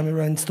shaky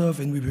camera and stuff.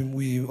 And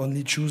we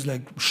only choose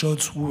like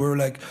shots who were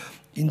like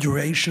in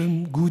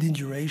duration, good in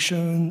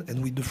duration,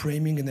 and with the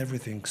framing and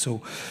everything.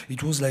 So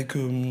it was like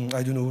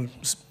I don't know,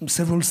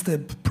 several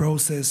step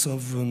process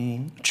of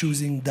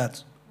choosing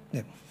that.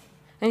 Yeah.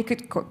 And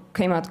it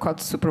came out quite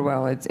super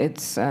well.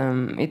 It's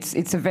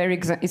a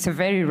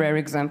very rare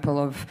example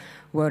of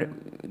what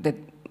that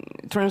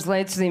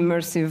translates the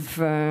immersive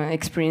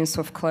experience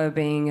of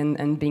clubbing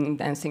and being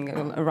dancing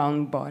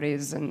around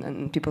bodies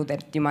and people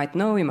that you might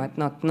know, you might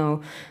not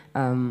know.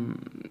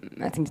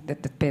 I think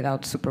that paid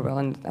out super well,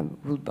 and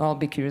we'll all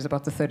be curious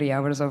about the 30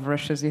 hours of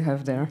rushes you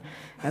have there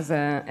as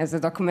a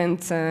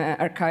document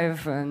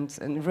archive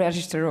and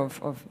register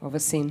of a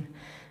scene.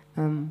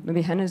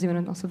 Maybe Hannes, you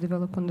want to also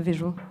develop on the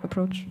visual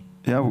approach?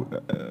 Yeah,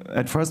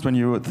 at first when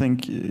you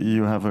think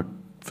you have a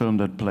film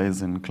that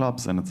plays in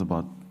clubs and it's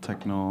about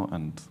techno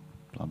and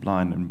blah blah,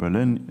 and in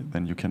Berlin,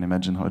 then you can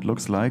imagine how it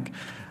looks like.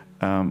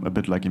 A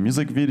bit like a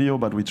music video,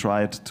 but we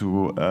tried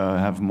to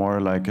have more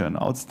like an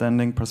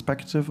outstanding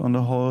perspective on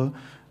the whole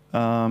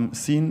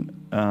scene,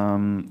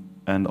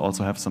 and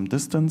also have some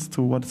distance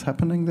to what's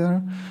happening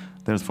there.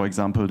 There's, for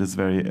example, this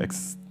very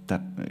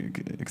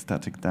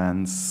ecstatic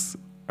dance,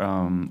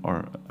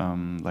 or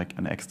like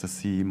an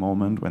ecstasy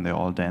moment when they're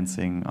all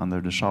dancing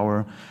under the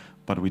shower.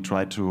 But we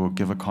try to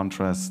give a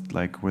contrast,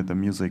 like with the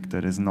music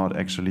that is not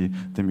actually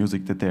the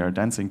music that they are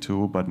dancing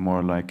to, but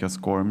more like a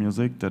score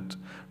music that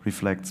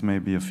reflects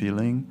maybe a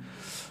feeling.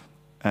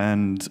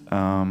 And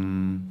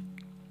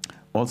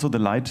also the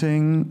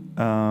lighting,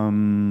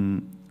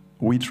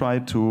 we try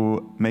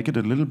to make it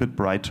a little bit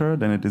brighter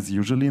than it is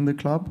usually in the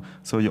club.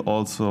 So you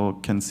also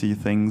can see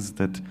things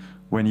that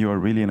when you are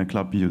really in a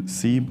club you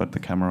see, but the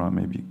camera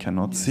maybe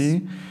cannot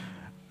see.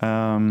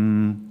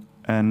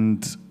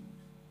 And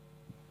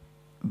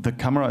the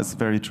camera is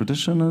very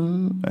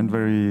traditional and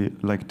very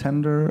like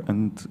tender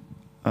and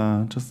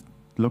just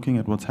looking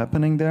at what's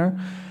happening there.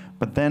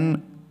 But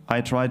then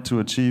I tried to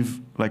achieve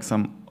like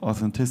some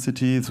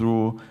authenticity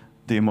through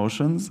the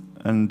emotions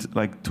and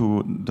like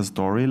to the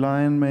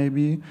storyline,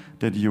 maybe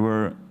that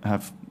you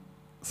have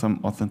some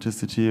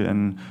authenticity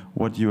in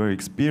what you are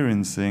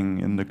experiencing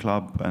in the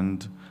club,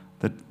 and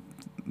that,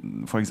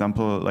 for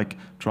example, like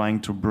trying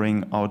to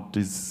bring out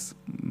these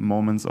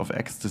moments of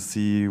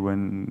ecstasy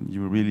when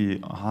you're really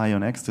high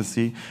on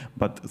ecstasy,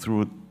 but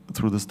through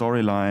the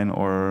storyline.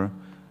 Or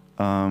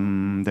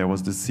there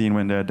was this scene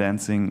when they're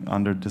dancing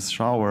under this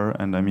shower,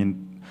 and I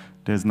mean,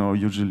 there's no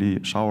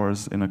usually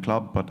showers in a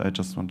club, but I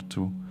just wanted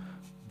to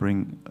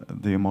bring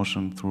the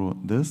emotion through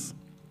this.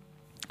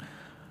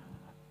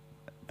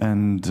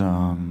 And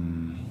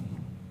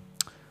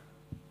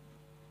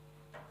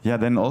yeah,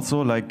 then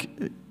also like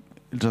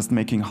just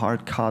making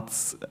hard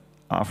cuts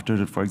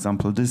after, for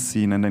example, this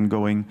scene, and then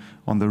going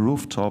on the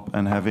rooftop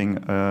and having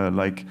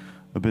like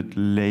a bit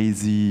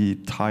lazy,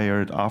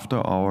 tired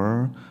after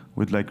hour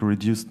with like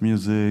reduced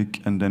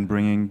music, and then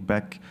bringing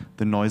back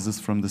the noises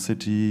from the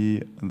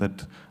city,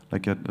 that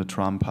like a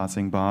tram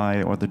passing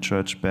by, or the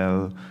church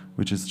bell,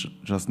 which is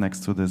just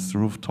next to this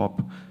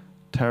rooftop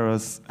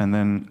terrace. And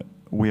then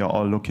we are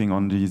all looking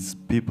on these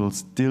people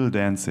still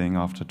dancing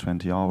after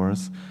 20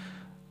 hours.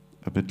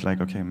 A bit like,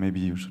 okay,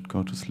 maybe you should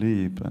go to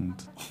sleep. And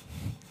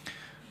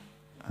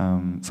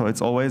so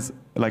it's always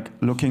like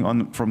looking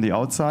on from the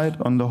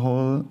outside on the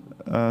whole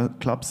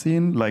club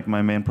scene, like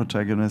my main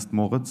protagonist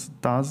Moritz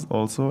does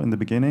also in the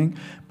beginning,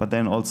 but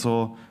then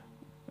also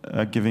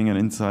giving an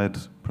inside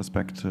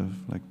perspective.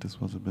 Like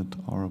this was a bit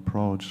our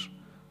approach.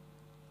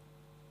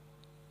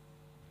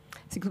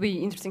 I think it would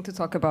be interesting to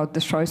talk about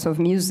the choice of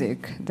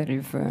music that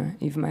you've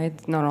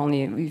made. Not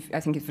only, I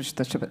think you've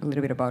touched a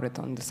little bit about it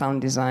on the sound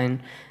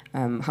design.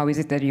 How is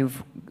it that you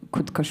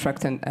could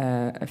construct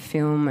a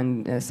film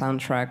and a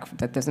soundtrack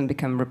that doesn't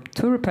become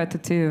too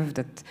repetitive,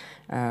 that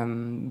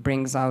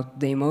brings out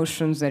the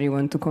emotions that you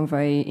want to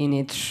convey in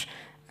each?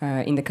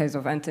 In the case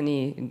of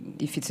Anthony,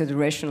 if it's a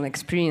durational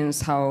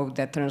experience, how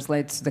that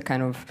translates the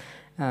kind of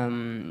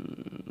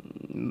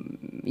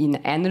in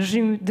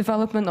energy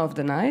development of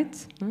the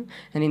night,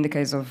 and in the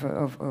case of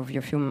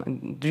your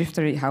film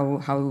Drifter,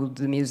 how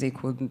the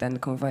music would then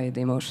convey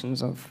the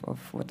emotions of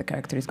what the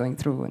character is going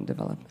through and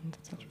development.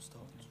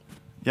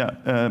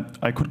 Yeah,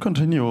 I could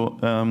continue.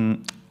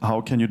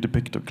 How can you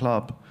depict a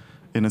club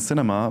in a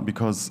cinema?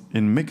 Because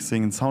in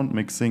mixing, in sound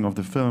mixing of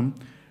the film,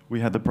 we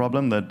had the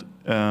problem that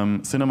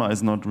cinema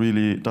is not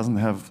really, doesn't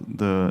have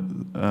the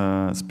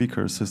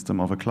speaker system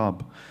of a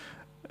club.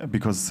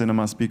 Because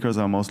cinema speakers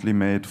are mostly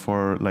made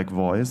for like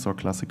voice or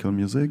classical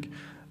music.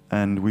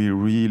 And we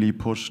really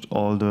pushed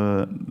all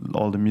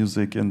the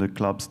music in the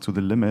clubs to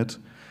the limit.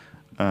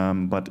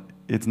 But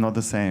it's not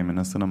the same in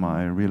a cinema.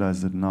 I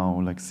realize it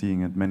now, like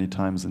seeing it many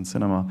times in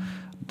cinema,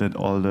 that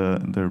all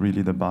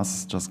the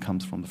bass just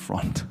comes from the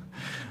front.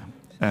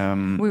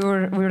 We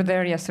were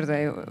there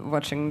yesterday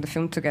watching the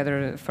film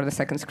together for the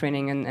second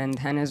screening, and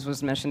HANNES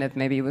was mentioned that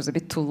maybe it was a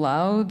bit too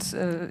loud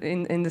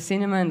in the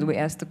cinema, and we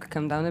asked to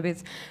come down a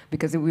bit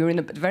because we were in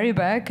the very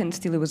back and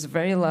still it was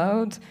very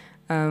loud.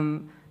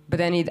 But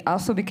then it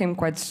also became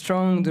quite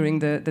strong during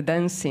the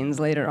dance scenes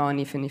later on,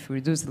 even if we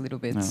reduced a little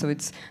bit. Yeah. So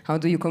it's how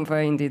do you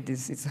convey indeed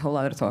this? It's a whole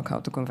other talk how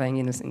to convey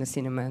in the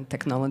cinema,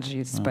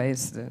 technology,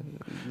 space,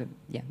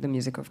 the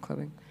music of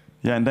clubbing.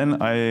 Yeah, and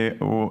then I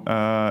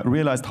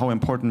realized how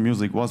important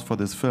music was for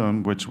this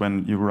film, which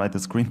when you write the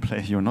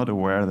screenplay, you're not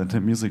aware that the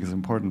music is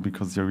important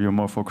because you're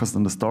more focused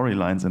on the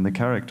storylines and the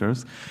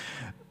characters.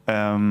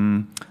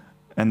 And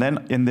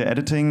then in the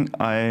editing,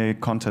 I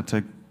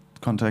contacted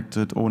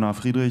Ona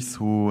Friedrichs,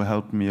 who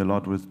helped me a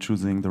lot with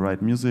choosing the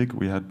right music.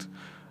 We had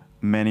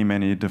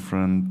many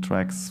different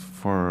tracks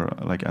for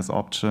like as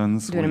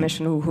options. Do you want to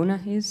mention who Ona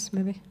is,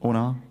 maybe?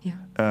 Ona?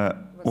 Yeah.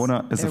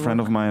 Ona is a friend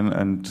of mine,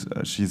 and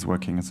she's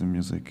working as a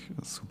music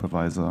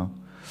supervisor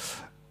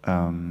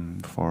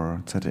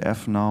for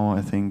ZDF now,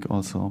 I think,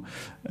 also.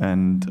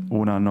 And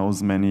Ona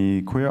knows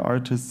many queer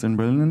artists in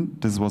Berlin.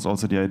 This was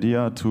also the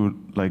idea, to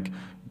like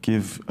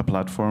give a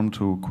platform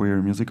to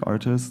queer music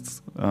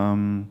artists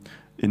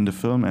in the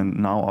film. And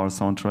now our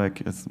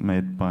soundtrack is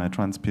made by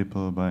trans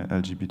people, by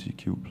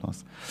LGBTQ+.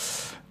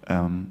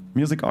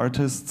 Music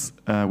artists,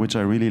 which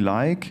I really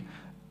like.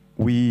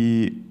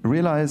 We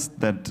realized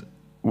that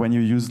when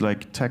you use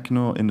like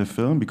techno in the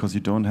film, because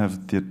you don't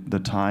have the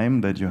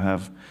time that you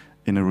have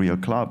in a real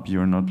club,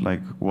 you're not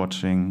like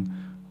watching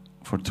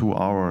for 2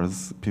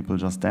 hours people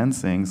just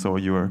dancing. So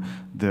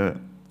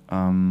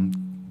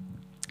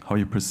how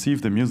you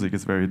perceive the music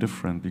is very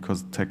different,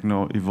 because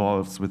techno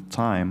evolves with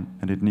time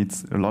and it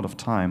needs a lot of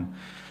time.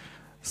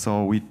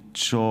 So we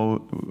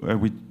chose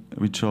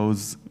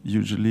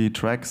usually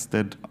tracks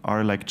that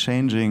are like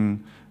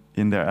changing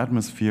in their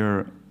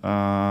atmosphere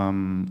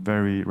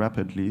very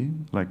rapidly,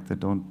 like they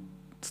don't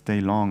stay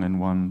long in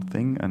one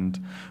thing, and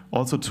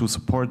also to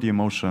support the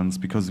emotions,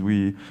 because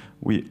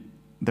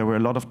there were a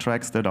lot of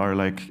tracks that are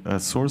like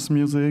source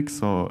music,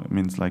 so it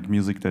means like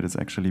music that is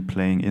actually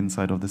playing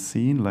inside of the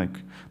scene,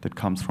 like that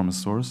comes from a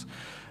source,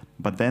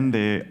 but then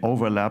they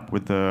overlap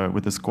with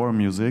the score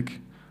music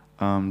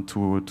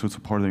to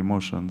support the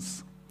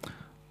emotions.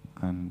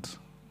 And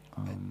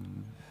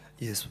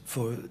yes,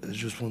 I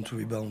just want to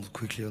rebound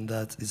quickly on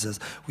that. It's just,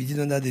 we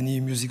didn't have any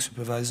music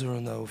supervisor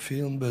on our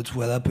film, but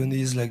what happened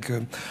is like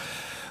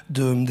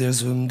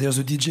there's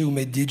a DJ who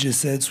made DJ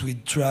sets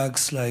with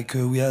tracks. Like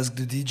we asked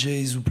the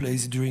DJs who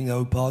plays during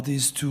our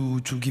parties to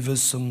give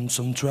us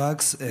some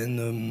tracks,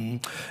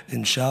 and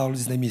Charles,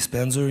 his name is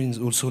Spencer, he's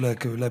also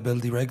like a label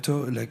director,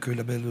 like a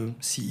label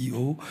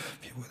CEO,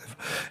 whatever.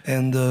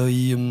 And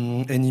he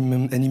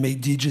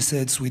made DJ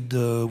sets with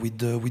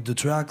the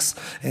tracks,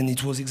 and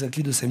it was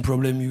exactly the same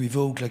problem you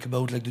evoke, like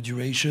about like the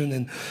duration.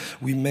 And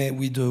we made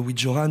with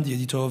Joran, the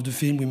editor of the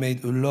film, we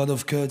made a lot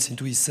of cuts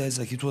into his sets.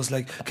 Like it was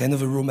like kind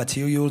of a raw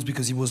materials,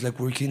 because he was like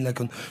working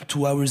like on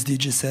 2 hours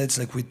DJ sets,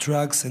 like with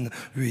tracks, and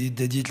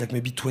they did like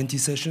maybe 20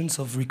 sessions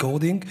of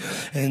recording.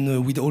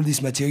 And with all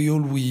this material,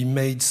 we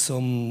made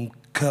some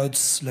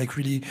cuts, like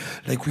really,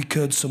 like we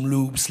cut some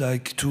loops,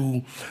 like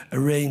to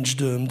arrange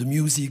the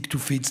music to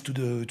fit to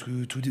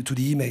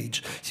the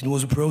image. It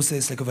was a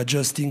process like of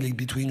adjusting like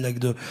between like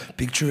the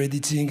picture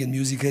editing and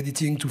music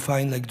editing to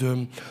find like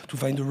the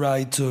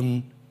right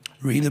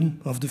rhythm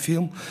of the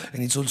film.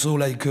 And it's also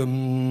like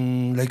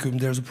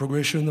there's a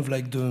progression of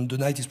like the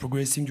night is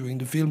progressing during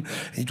the film,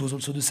 and it was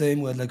also the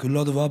same. We had like a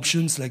lot of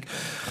options, like.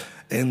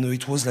 And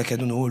it was like, I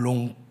don't know, a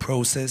long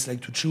process,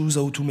 like to choose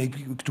how to make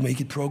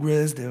it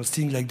progress. There are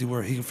things like they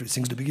were here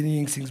since the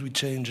beginning, things we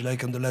changed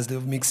like on the last day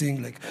of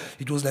mixing. Like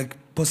it was like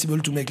possible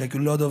to make like a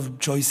lot of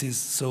choices.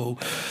 So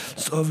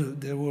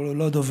there were a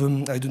lot of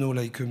I don't know,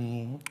 like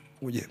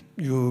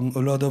a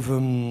lot of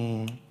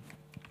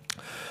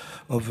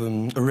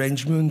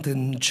arrangement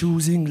and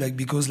choosing, like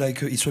because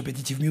like it's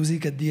repetitive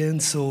music at the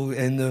end. So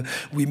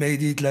we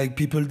made it like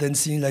people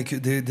dancing, like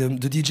the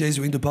DJs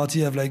during the party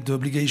have like the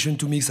obligation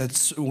to mix at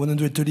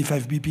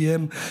 135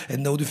 BPM,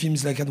 and now the film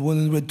is like at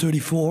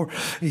 134.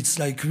 It's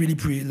like really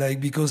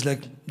because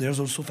like there's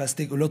also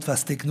a lot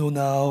fast techno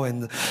now,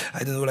 and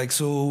I don't know, like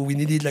so we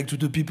needed like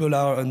the people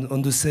are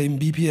on the same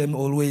BPM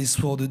always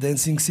for the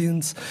dancing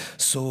scenes.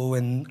 So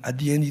and at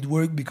the end it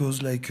worked,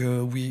 because like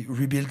we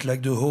rebuilt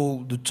like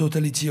the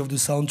totality of the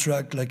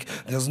soundtrack. Like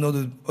there's not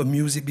a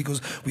music,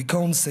 because we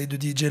can't say the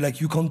DJ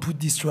like you can't put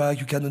this track,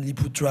 you can only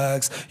put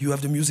tracks. You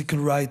have the musical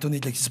right on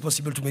it. Like it's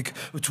possible to make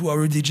a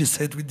 2-hour DJ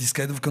set with this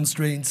kind of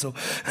constraints. So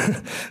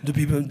the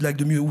people like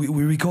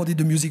we recorded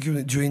the music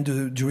during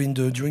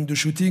the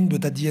shooting,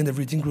 but at the end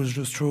everything was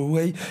just thrown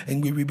away,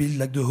 and we rebuilt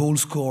like the whole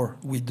score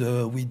with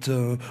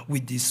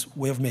this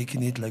way of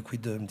making it, like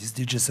with these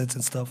DJ sets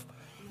and stuff.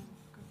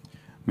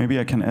 Maybe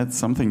I can add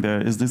something.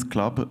 There is this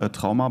club, a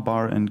Trauma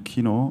Bar and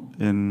Kino,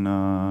 in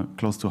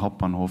close to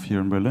Hauptbahnhof here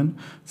in Berlin,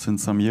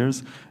 since some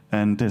years.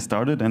 And they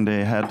started, and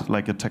they had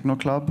like a techno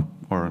club,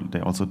 or they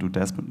also do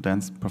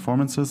dance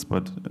performances,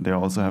 but they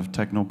also have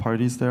techno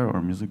parties there,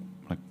 or music,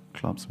 like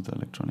clubs with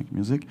electronic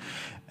music.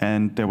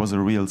 And there was a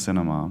real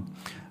cinema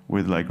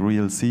with like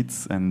real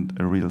seats and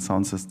a real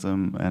sound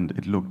system, and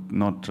it looked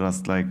not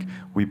just like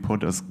we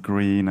put a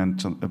screen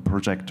and a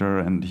projector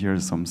and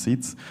here's some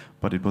seats,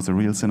 but it was a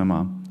real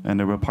cinema. And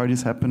there were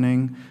parties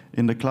happening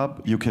in the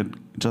club. You could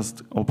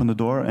just open the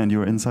door and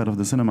you're inside of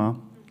the cinema,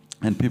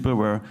 and people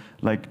were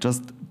like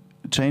just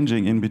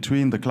changing in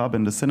between the club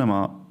and the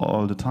cinema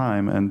all the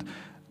time. And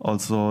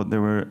also they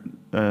were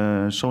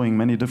showing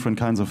many different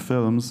kinds of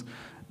films.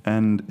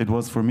 And it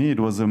was, for me, it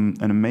was an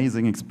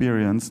amazing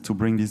experience to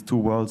bring these two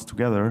worlds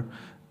together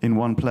in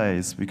one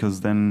place,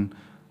 because then,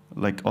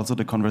 like, also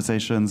the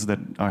conversations that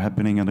are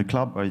happening in the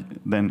club are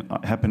then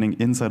happening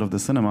inside of the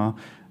cinema,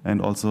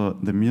 and also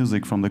the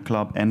music from the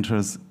club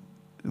enters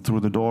through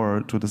the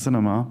door to the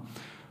cinema.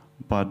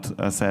 But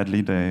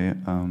sadly, they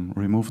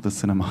removed the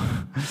cinema,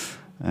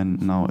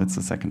 and now it's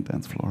a second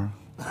dance floor.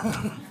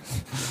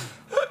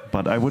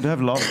 But I would have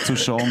loved to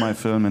show my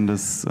film in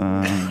this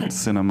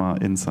cinema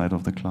inside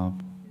of the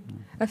club.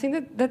 I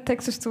think that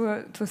takes us to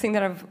a thing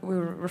that we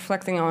were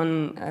reflecting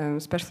on,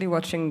 especially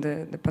watching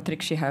the Patrick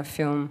Chihab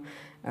film,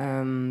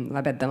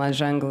 La Bête dans la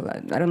Jungle.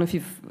 I don't know if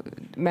you've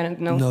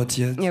no? Not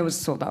yet. Yeah, it was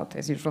sold out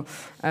as usual.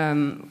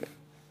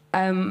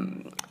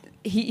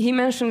 He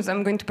mentions,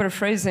 I'm going to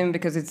paraphrase him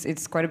because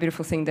it's quite a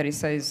beautiful thing that he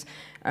says,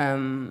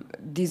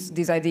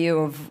 this idea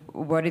of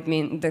what it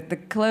means, that the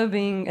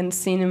clubbing and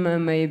cinema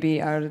maybe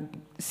are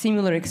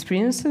similar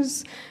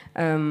experiences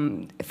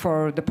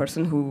for the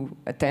person who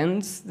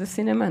attends the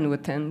cinema and who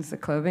attends the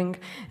clubbing.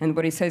 And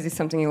what he says is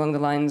something along the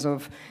lines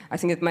of, I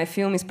think that my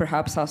film is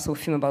perhaps also a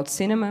film about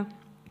cinema,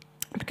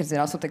 because it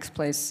also takes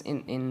place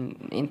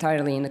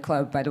entirely in the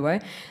club, by the way.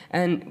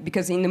 And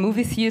because in the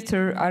movie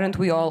theater, aren't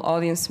we all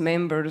audience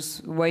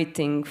members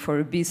waiting for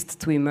a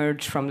beast to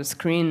emerge from the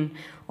screen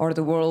or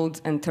the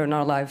world and turn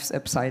our lives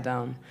upside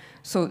down?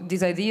 So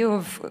this idea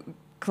of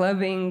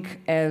clubbing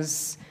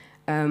as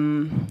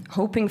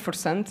hoping for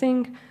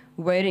something,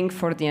 waiting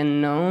for the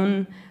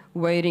unknown,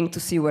 waiting to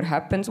see what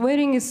happens.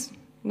 Waiting is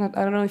not,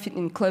 I don't know if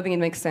in clubbing it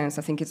makes sense.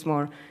 I think it's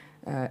more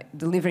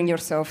delivering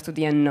yourself to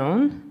the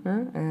unknown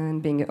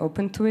and being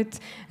open to it.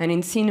 And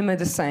in cinema,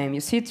 the same. You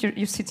sit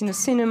in a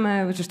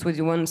cinema just with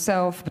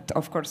oneself, but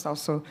of course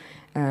also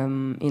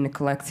in a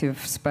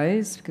collective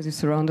space because you're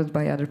surrounded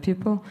by other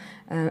people.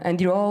 And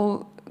you're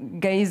all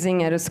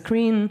gazing at a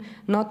screen,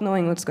 not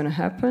knowing what's going to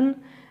happen,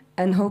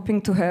 and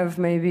hoping to have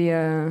maybe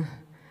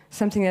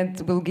something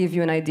that will give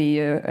you an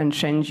idea and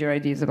change your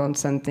ideas about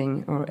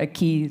something, or a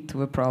key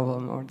to a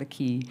problem, or the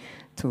key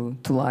to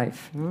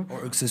life.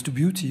 Or access to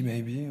beauty,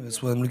 maybe.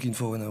 That's what I'm looking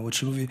for when I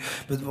watch a movie.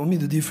 But for me,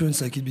 the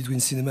difference like between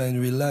cinema and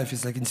real life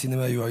is like in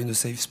cinema you are in a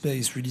safe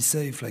space, really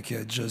safe, like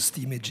just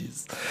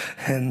images.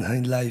 And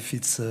in life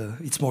it's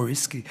more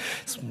risky,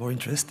 it's more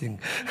interesting.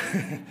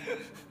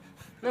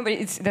 No,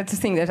 but that's the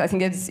thing. That I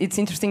think it's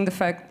interesting, the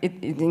fact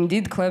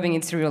indeed clubbing,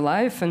 it's real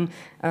life, and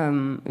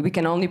we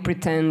can only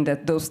pretend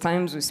that those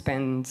times we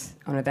spend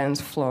on a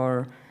dance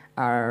floor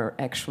are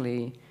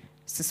actually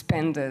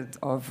suspended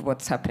of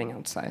what's happening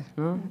outside.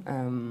 No?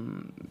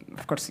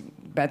 Of course,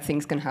 bad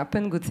things can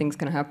happen, good things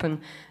can happen,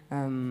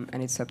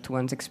 and it's up to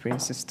one's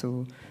experiences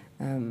to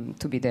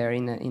be there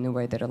in a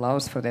way that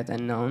allows for that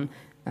unknown.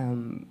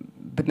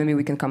 But maybe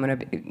we can comment a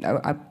bit.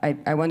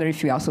 I wonder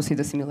if you also see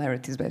the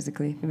similarities,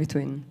 basically,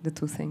 between the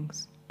two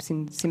things,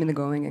 cinema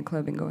going and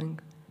clubbing going.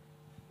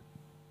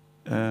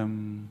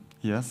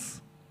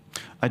 Yes.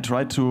 I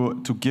try to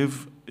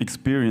give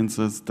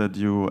experiences that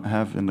you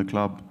have in the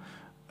club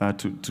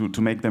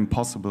to make them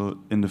possible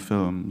in the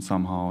film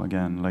somehow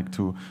again, like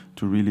to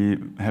really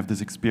have this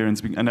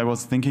experience. And I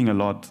was thinking a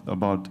lot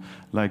about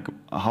like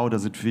how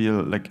does it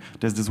feel, like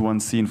there's this one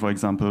scene, for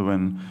example,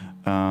 when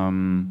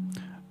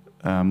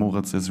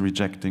Moritz is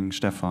rejecting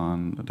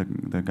Stefan,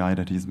 the guy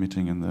that he's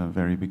meeting in the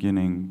very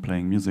beginning,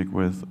 playing music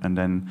with, and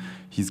then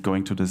he's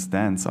going to this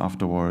dance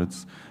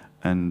afterwards,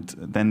 and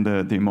then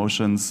the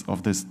emotions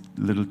of this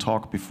little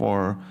talk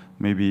before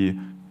maybe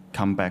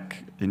come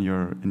back in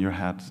your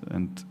head,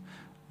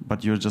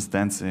 but you're just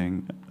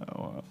dancing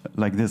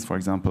like this, for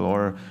example,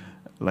 or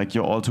like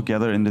you're all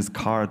together in this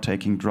car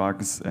taking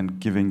drugs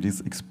and giving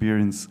this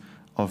experience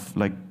of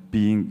like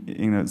being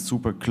in a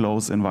super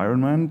close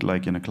environment,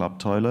 like in a club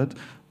toilet.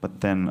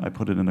 But then I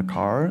put it in a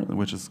car,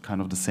 which is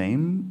kind of the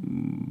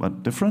same,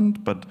 but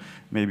different, but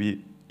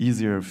maybe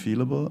easier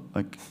feelable.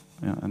 Like,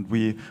 yeah. And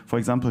we, for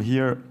example,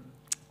 here,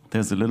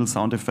 there's a little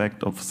sound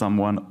effect of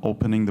someone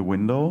opening the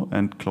window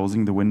and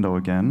closing the window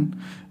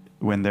again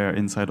when they're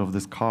inside of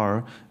this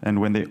car. And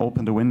when they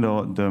open the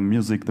window, the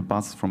music, the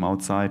buzz from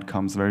outside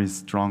comes very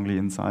strongly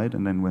inside,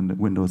 and then when the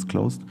window is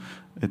closed,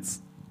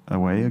 it's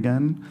away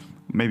again.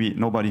 Maybe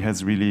nobody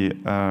has really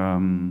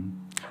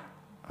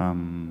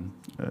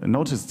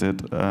noticed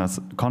it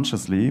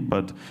consciously,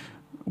 but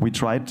we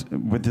tried,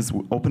 with this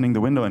opening the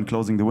window and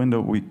closing the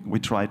window, we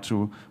tried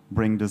to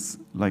bring this,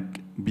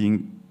 like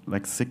being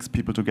like 6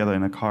 people together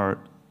in a car,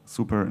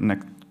 super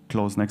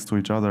close next to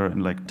each other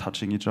and like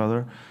touching each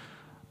other,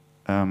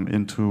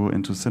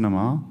 into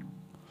cinema.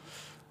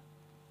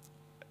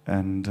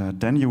 And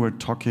then you were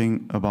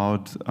talking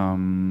about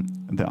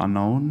the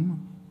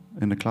unknown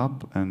in the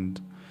club, and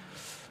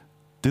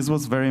this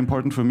was very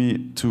important for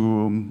me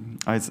to.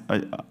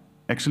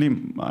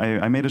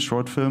 I made a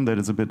short film that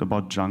is a bit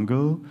about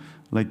jungle,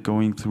 like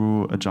going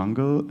through a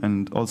jungle,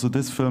 and also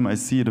this film I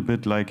see it a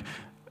bit like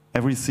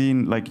every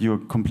scene, like you're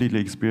completely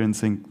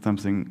experiencing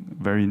something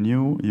very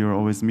new. You're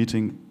always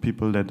meeting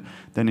people that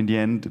then in the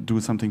end do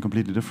something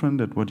completely different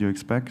than what you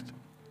expect.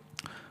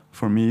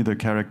 For me, the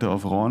character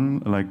of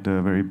Ron, like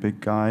the very big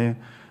guy,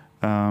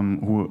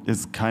 who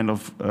is kind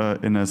of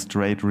in a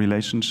straight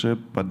relationship,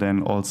 but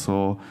then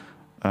also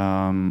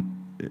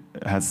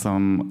has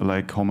some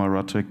like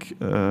homoerotic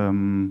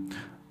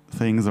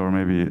things, or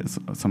maybe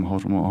some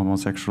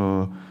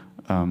homosexual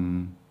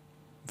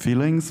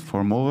feelings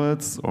for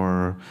Moritz,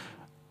 or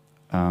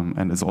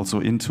and is also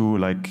into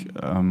like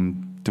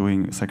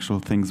doing sexual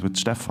things with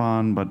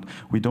Stefan, but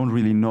we don't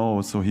really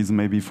know. So he's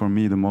maybe for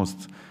me the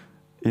most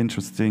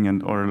interesting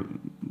and or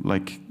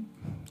like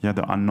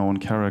the unknown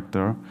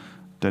character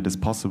that is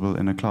possible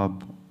in a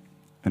club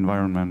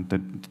environment,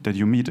 that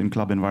you meet in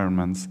club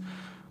environments.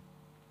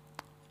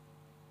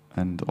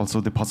 And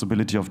also the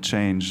possibility of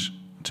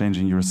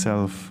changing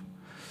yourself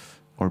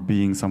or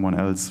being someone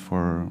else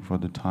for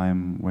the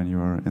time when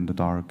you're in the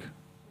dark.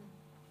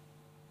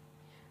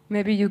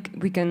 Maybe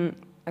we can,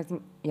 I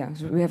think,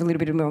 so we have a little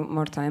bit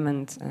more time,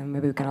 and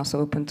maybe we can also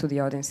open to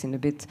the audience in a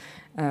bit.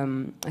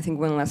 I think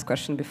one last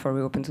question before we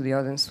open to the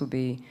audience would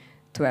be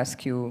to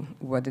ask you,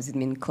 what does it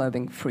mean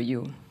clubbing for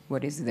you?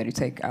 What is it that you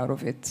take out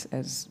of it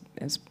as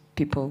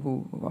people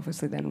who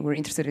obviously then were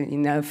interested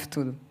enough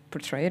to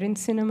portray it in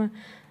cinema?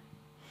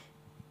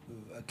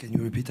 Can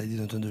you repeat? I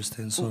didn't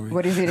understand, sorry.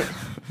 What is it?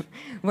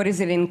 What is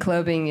it in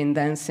clubbing, in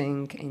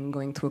dancing, in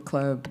going to a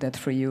club that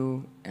for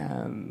you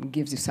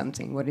gives you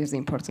something? What is the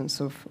importance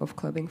of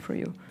clubbing for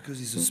you?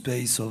 Because it's a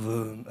space of,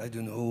 I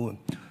don't know,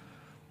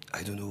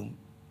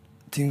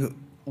 thing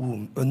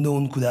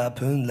unknown could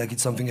happen, like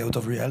it's something out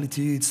of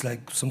reality. It's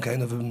like some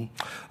kind of a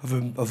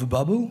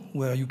bubble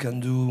where you can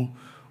do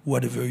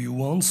whatever you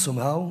want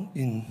somehow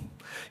in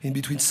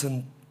between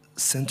some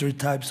center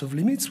types of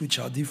limits, which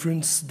are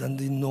different than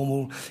in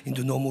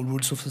the normal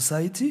rules of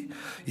society.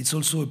 It's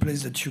also a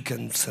place that you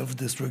can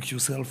self-destruct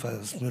yourself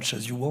as much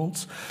as you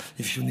want,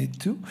 if you need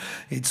to.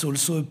 It's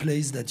also a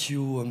place that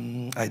you,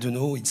 I don't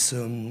know. It's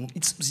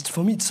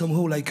for me. It's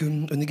somehow like a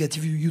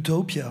negative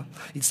utopia.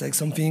 It's like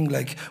something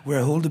like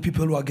where all the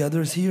people who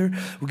gathers here,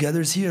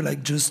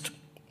 like just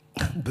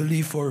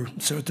believe for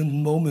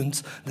certain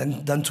moments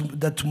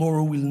that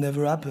tomorrow will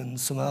never happen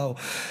somehow.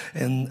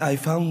 And I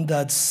found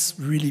that's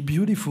really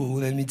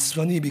beautiful. And it's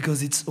funny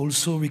because it's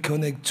also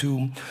reconnect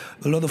to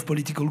a lot of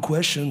political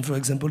questions. For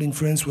example, in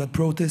France, we had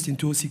protests in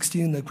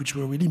 2016, which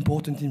were really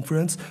important in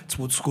France. It's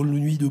what's called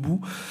Nuit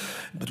debout,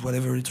 but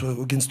whatever, it was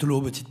against the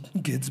law, but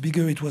it gets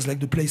bigger. It was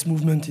like the place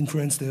movement in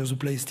France. There's a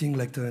place thing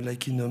like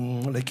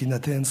in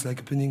Athens, like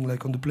happening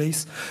like on the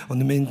place, on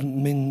the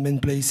main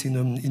place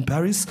in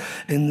Paris,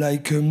 and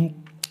like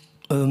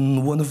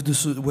one of the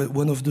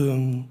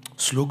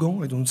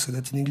slogan, I don't say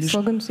that in English.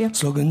 Slogans, yeah.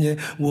 Slogan, yeah,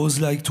 was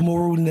like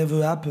tomorrow will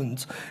never happen,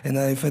 and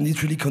I find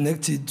it really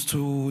connected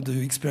to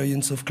the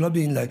experience of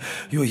clubbing. Like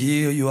you're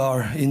here, you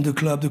are in the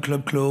club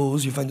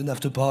closed, you find an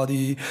after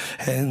party,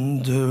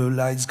 and the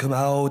lights come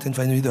out, and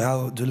finally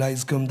the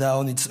lights come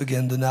down. It's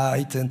again the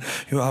night, and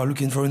you are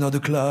looking for another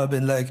club,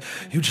 and like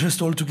you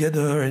just all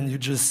together, and you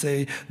just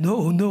say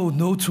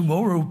no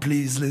tomorrow,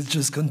 please. Let's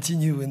just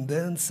continue and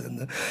dance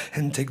and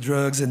take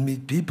drugs and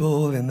meet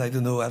people. And I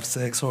don't know, have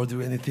sex or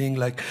do anything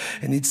like,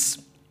 and it's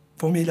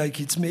for me like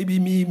it's maybe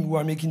me who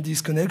are making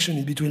this connection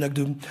in between like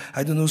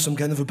some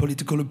kind of a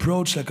political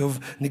approach like of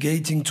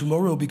negating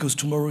tomorrow, because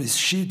tomorrow is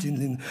shit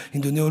in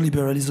the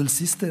neoliberalism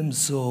system.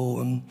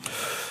 So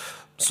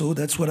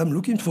that's what I'm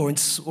looking for.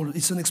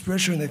 It's an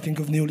expression, I think,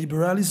 of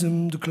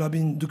neoliberalism,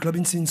 the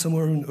clubbing scene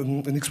somewhere,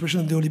 an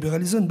expression of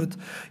neoliberalism, but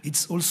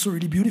it's also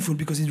really beautiful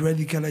because it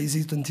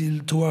radicalizes it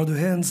until toward the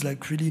hands,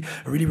 like really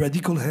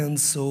radical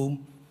hands. So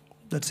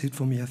that's it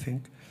for me, I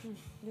think.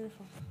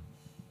 Beautiful.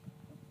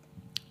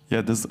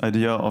 Yeah, this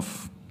idea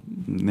of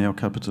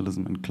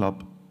neo-capitalism and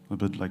club, a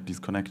bit like this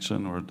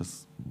connection, or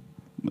this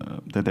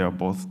that they are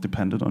both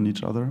dependent on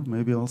each other,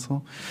 maybe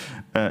also,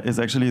 is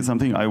actually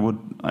something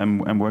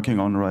I'm working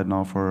on right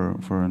now for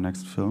a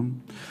next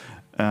film.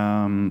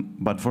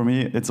 But for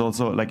me, it's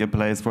also like a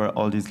place where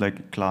all these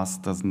like class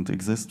doesn't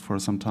exist for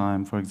some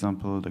time. For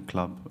example, the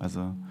club as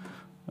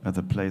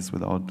a place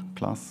without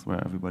class,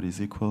 where everybody is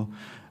equal,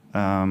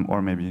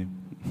 or maybe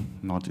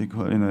not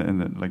equal.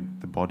 Like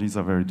the bodies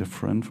are very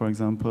different, for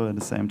example, at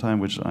the same time,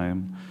 which I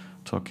am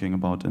talking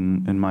about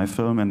in my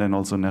film. And then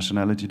also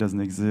nationality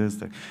doesn't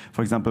exist. Like,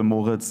 for example,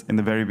 Moritz, in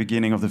the very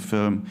beginning of the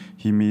film,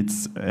 he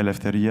meets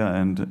Eleftheria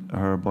and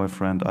her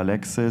boyfriend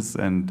Alexis,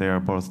 and they are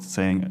both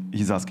saying,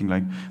 he's asking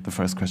like the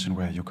first question,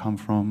 where you come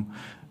from,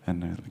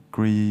 and like,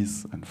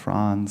 Greece and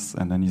France,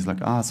 and then he's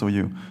like, so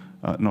you,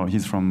 no,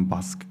 he's from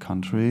Basque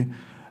country.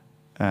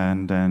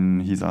 And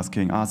then he's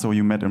asking, so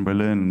you met in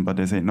Berlin, but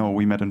they say, no,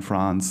 we met in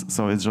France.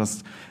 So it's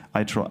just,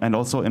 I try, and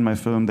also in my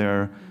film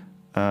they're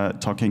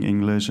talking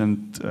English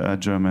and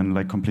German,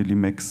 like completely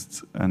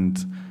mixed. And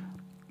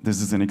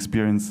this is an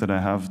experience that I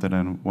have that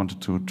I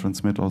wanted to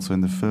transmit also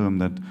in the film,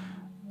 that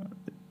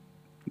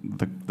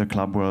the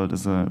club world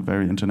is a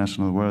very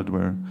international world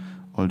where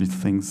all these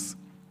things,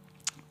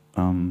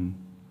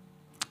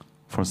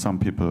 for some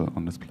people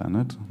on this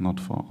planet, not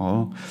for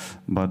all,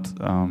 but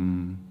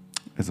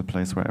is a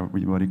place where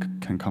everybody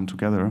can come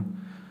together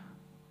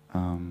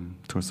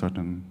to a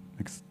certain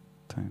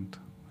extent.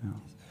 Yeah.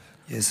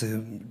 Yes,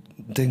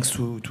 thanks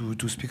to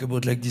speak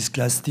about like this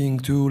class thing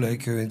too.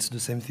 Like it's the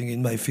same thing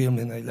in my film,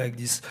 and I like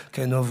this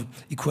kind of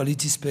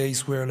equality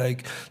space where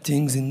like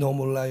things in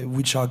normal life,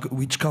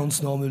 which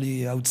counts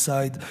normally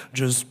outside,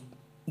 just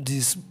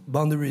these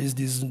boundaries,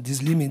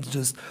 these limits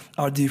just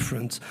are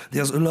different.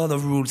 There's a lot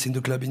of rules in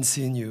the clubbing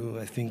scene.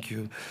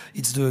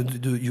 It's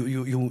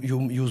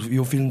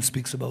your film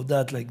speaks about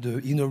that, like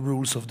the inner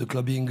rules of the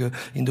clubbing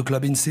in the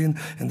clubbing scene.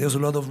 And there's a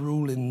lot of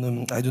rule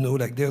in I don't know,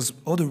 like there's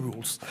other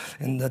rules,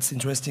 and that's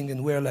interesting.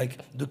 And where like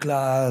the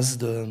class,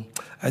 the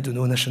I don't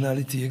know,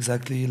 nationality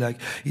exactly, like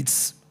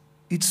it's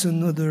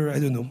another, I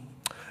don't know,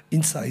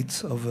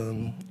 insight of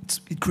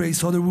it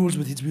creates other rules,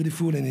 but it's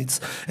beautiful, and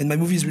my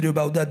movie is really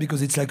about that,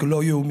 because it's like a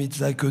lawyer who meets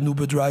like an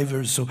Uber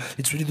driver, so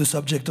it's really the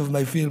subject of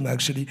my film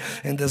actually,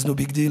 and there's no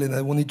big deal, and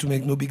I wanted to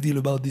make no big deal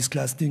about this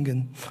class thing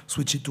and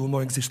switch it to a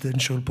more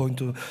existential point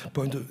in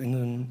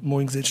a more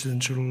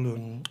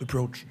existential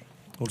approach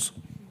also.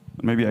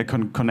 Maybe I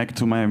can connect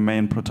to my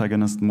main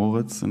protagonist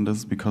Moritz in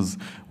this, because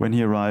when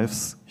he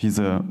arrives, he's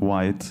a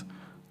white,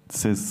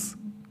 cis,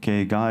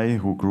 gay guy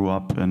who grew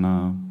up in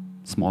a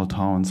small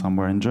town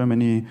somewhere in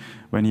Germany.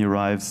 When he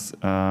arrives,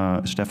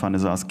 Stefan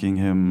is asking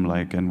him,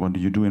 like, and what do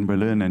you do in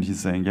Berlin? And he's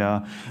saying,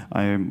 yeah,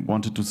 I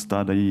wanted to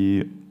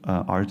study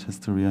art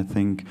history, I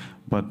think,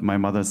 but my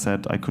mother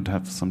said I could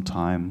have some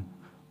time,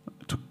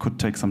 could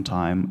take some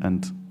time,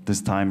 and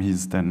this time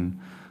he's then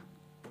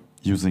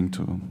using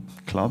to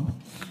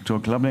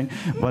clubbing.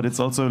 But it's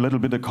also a little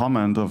bit a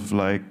comment of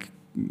like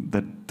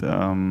that,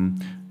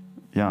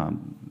 yeah,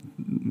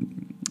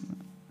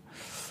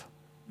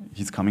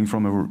 he's coming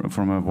from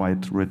a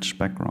white, rich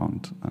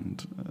background,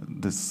 and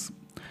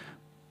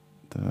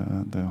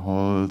the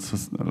whole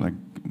like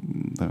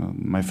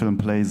my film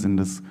plays in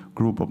this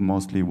group of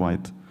mostly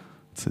white,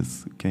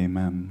 cis, gay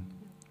men,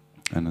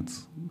 and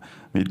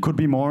it could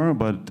be more,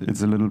 but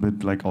it's a little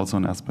bit like also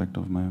an aspect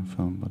of my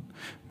film. But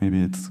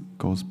maybe it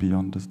goes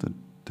beyond this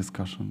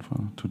discussion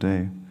for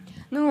today.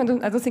 No, I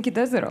don't think it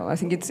does at all. I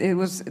think it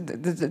was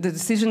the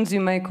decisions you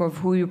make of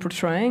who you're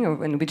portraying,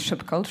 and which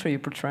subculture you're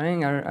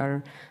portraying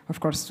are of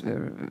course,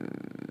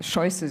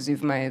 choices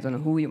you've made on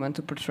who you want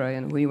to portray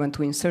and who you want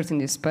to insert in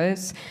this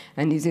space.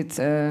 And is it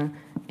a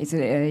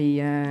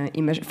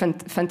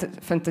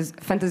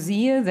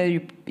fantasia that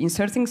you're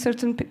inserting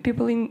certain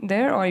people in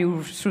there, or are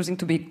you choosing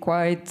to be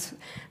quite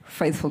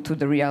faithful to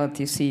the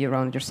reality you see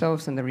around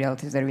yourselves and the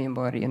realities that you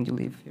embody and you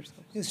live yourself?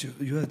 Yes,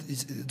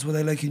 it's what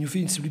I like in your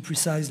film. It's really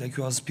precise. Like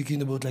you are speaking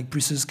about like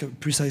precise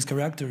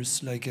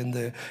characters, like and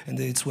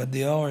it's what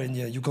they are. And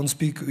yeah, you can't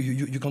speak.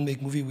 You can't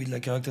make movie with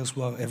like characters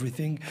who are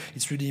everything.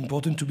 It's really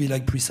important to be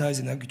like precise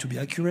and to be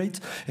accurate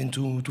and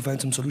to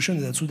find some solution.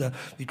 And that's so that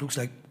it looks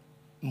like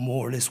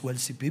more or less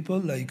wealthy people,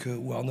 like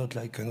who are not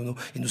like I don't know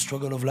in the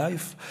struggle of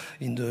life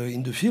in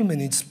the film,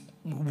 and it's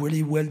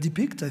really well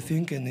depicted, I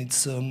think, and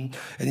it's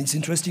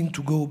interesting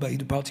to go by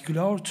the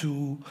particular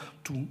to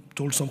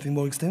tell something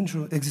more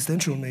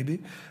existential maybe.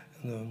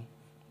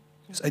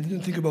 I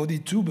didn't think about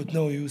it too, but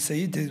now you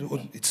say it,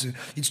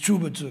 it's true,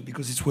 but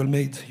because it's well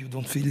made, you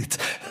don't feel it.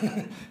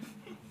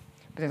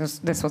 But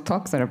that's what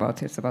talks are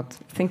about. It's about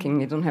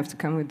thinking. You don't have to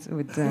come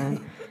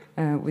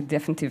with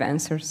definitive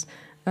answers.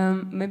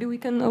 Maybe we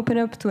can open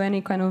up to any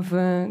kind of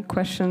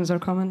questions or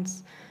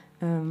comments.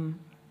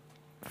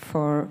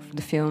 For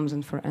the films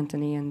and for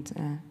Anthony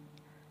and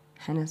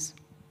HANNES.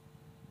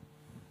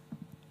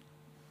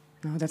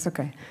 No, that's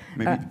okay.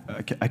 Maybe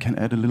I can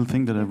add a little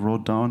thing that I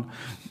wrote down,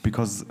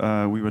 because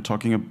we were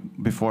talking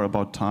before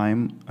about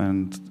time,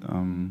 and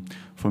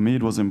for me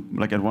it was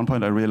like at one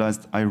point I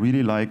realized I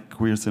really like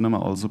queer cinema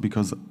also,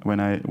 because when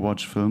I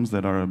watch films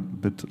that are a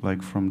bit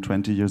like from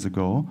 20 years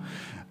ago,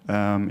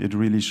 it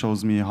really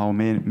shows me how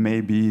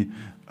maybe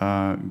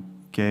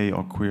gay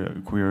or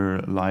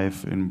queer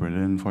life in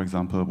Berlin, for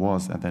example,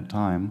 was at that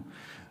time.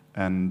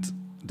 And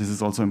this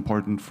is also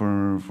important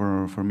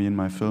for me in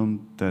my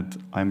film, that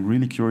I'm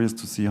really curious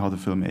to see how the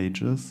film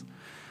ages.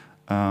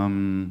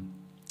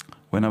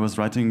 When I was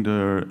writing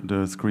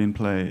the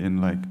screenplay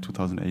in like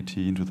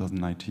 2018,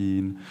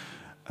 2019,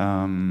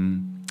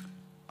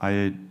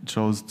 I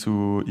chose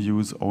to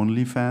use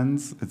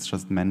OnlyFans. It's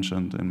just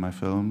mentioned in my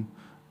film.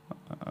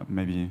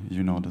 Maybe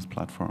you know this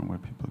platform where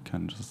people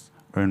can just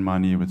earn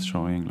money with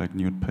showing like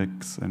nude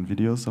pics and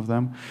videos of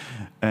them.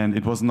 And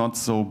it was not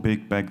so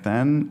big back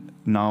then.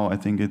 Now I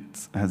think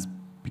it has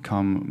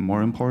become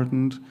more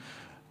important.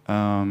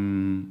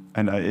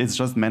 It's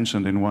just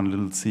mentioned in one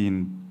little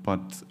scene,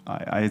 but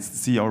I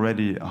see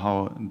already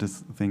how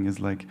this thing is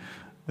like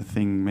a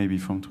thing maybe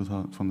from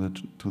the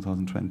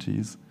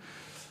 2020s.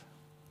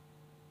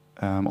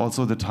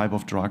 Also, the type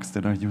of drugs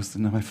that are used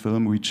in my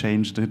film, we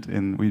changed it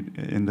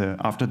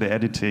after the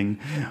editing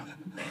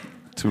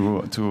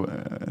to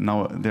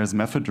now there's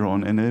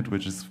methadone in it,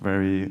 which is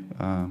very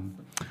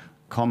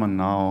common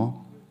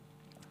now,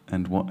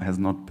 and has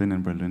not been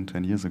in Berlin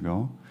 10 years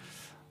ago.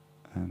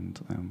 And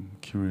I'm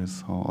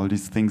curious how all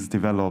these things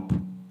develop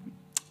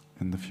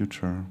in the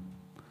future.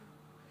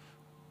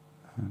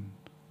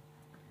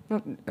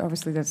 Well,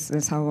 obviously,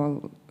 that's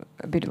how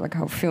a bit like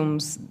how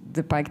films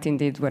depict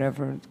indeed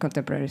whatever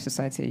contemporary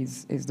society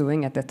is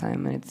doing at that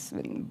time,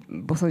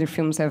 and both of your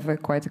films have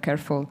quite a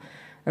careful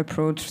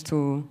approach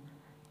to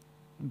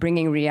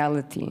bringing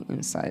reality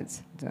inside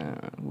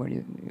where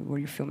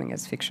you're filming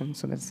as fiction.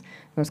 So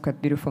that's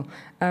quite beautiful.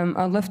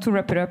 I'd love to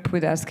wrap it up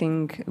with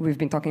asking. We've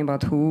been talking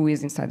about who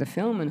is inside the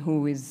film and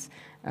who is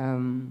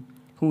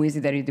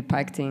it that you're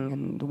depicting,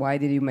 and why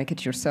did you make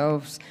it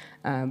yourselves?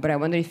 But I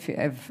wonder if you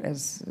have,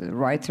 as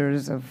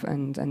writers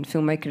and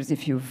filmmakers,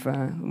 if you've,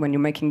 when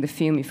you're making the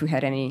film, if you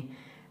had any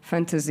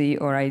fantasy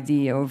or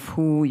idea of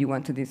who you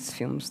wanted these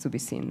films to be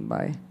seen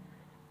by,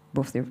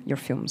 both your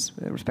films,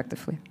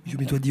 respectively. You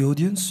mean to the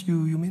audience?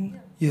 You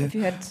mean? Yeah. If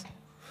you had,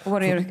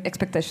 what are your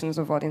expectations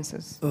of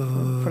audiences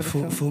for the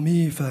film? For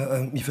me,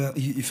 when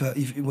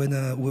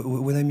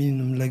I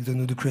mean like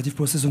the creative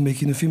process of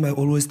making a film, I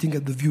always think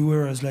at the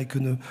viewer as like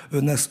an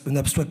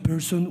abstract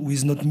person who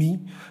is not me,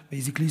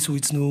 basically. So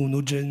it's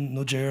no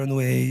gender, no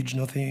age,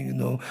 nothing,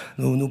 no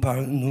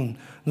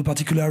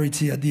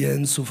particularity at the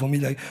end. So for me,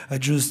 like I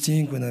just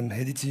think when I'm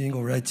editing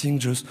or writing,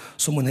 just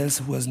someone else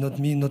who was not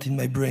me, not in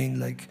my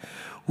brain, like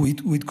who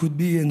it could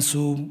be. And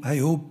so I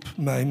hope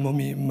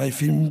my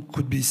film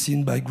could be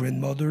seen by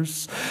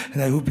grandmothers, and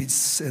I hope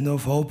it's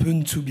enough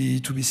open to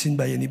be seen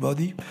by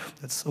anybody.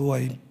 That's how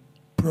I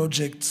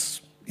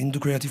project in the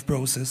creative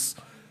process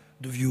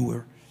the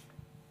viewer.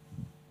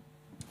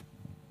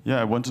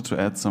 Yeah, I wanted to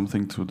add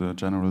something to the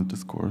general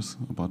discourse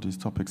about these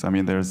topics. I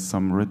mean, there's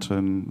some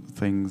written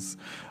things,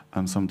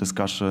 some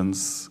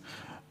discussions.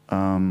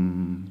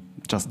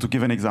 Just to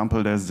give an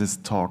example, there's this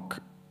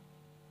talk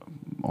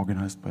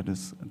organized by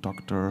this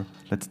doctor,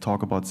 Let's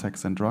Talk About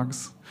Sex and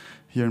Drugs,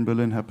 here in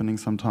Berlin, happening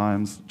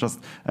sometimes.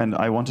 And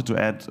I wanted to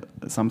add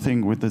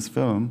something with this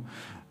film.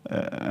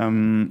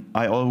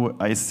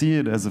 I see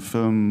it as a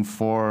film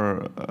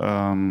for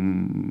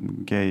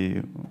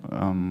gay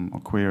or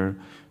queer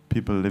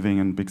people living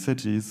in big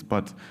cities,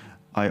 but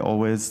I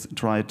always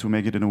try to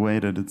make it in a way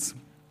that it's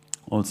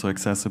also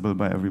accessible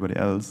by everybody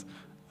else.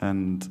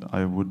 And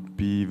I would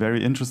be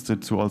very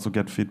interested to also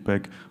get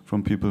feedback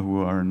from people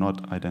who are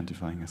not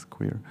identifying as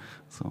queer.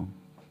 So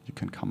you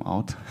can come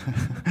out.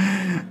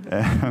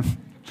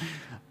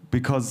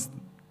 Because,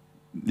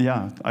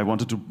 yeah, I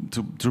wanted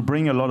to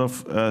bring a lot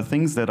of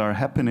things that are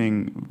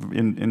happening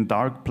in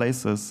dark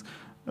places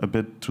a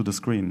bit to the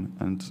screen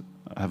and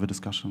have a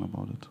discussion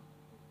about it.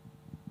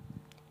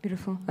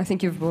 Beautiful. I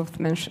think you've both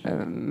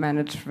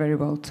managed very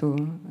well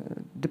to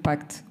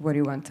depict what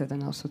you wanted,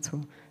 and also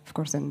to, of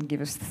course, then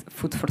give us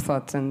food for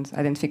thought and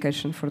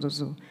identification for those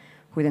who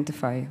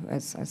identify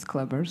as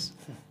clubbers.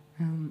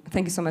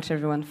 Thank you so much,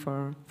 everyone,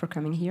 for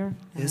coming here.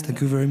 Yes,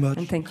 thank you very much.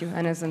 And thank you,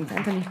 HANNES and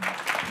Anthony.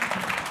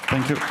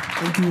 Thank you.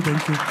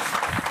 Thank you.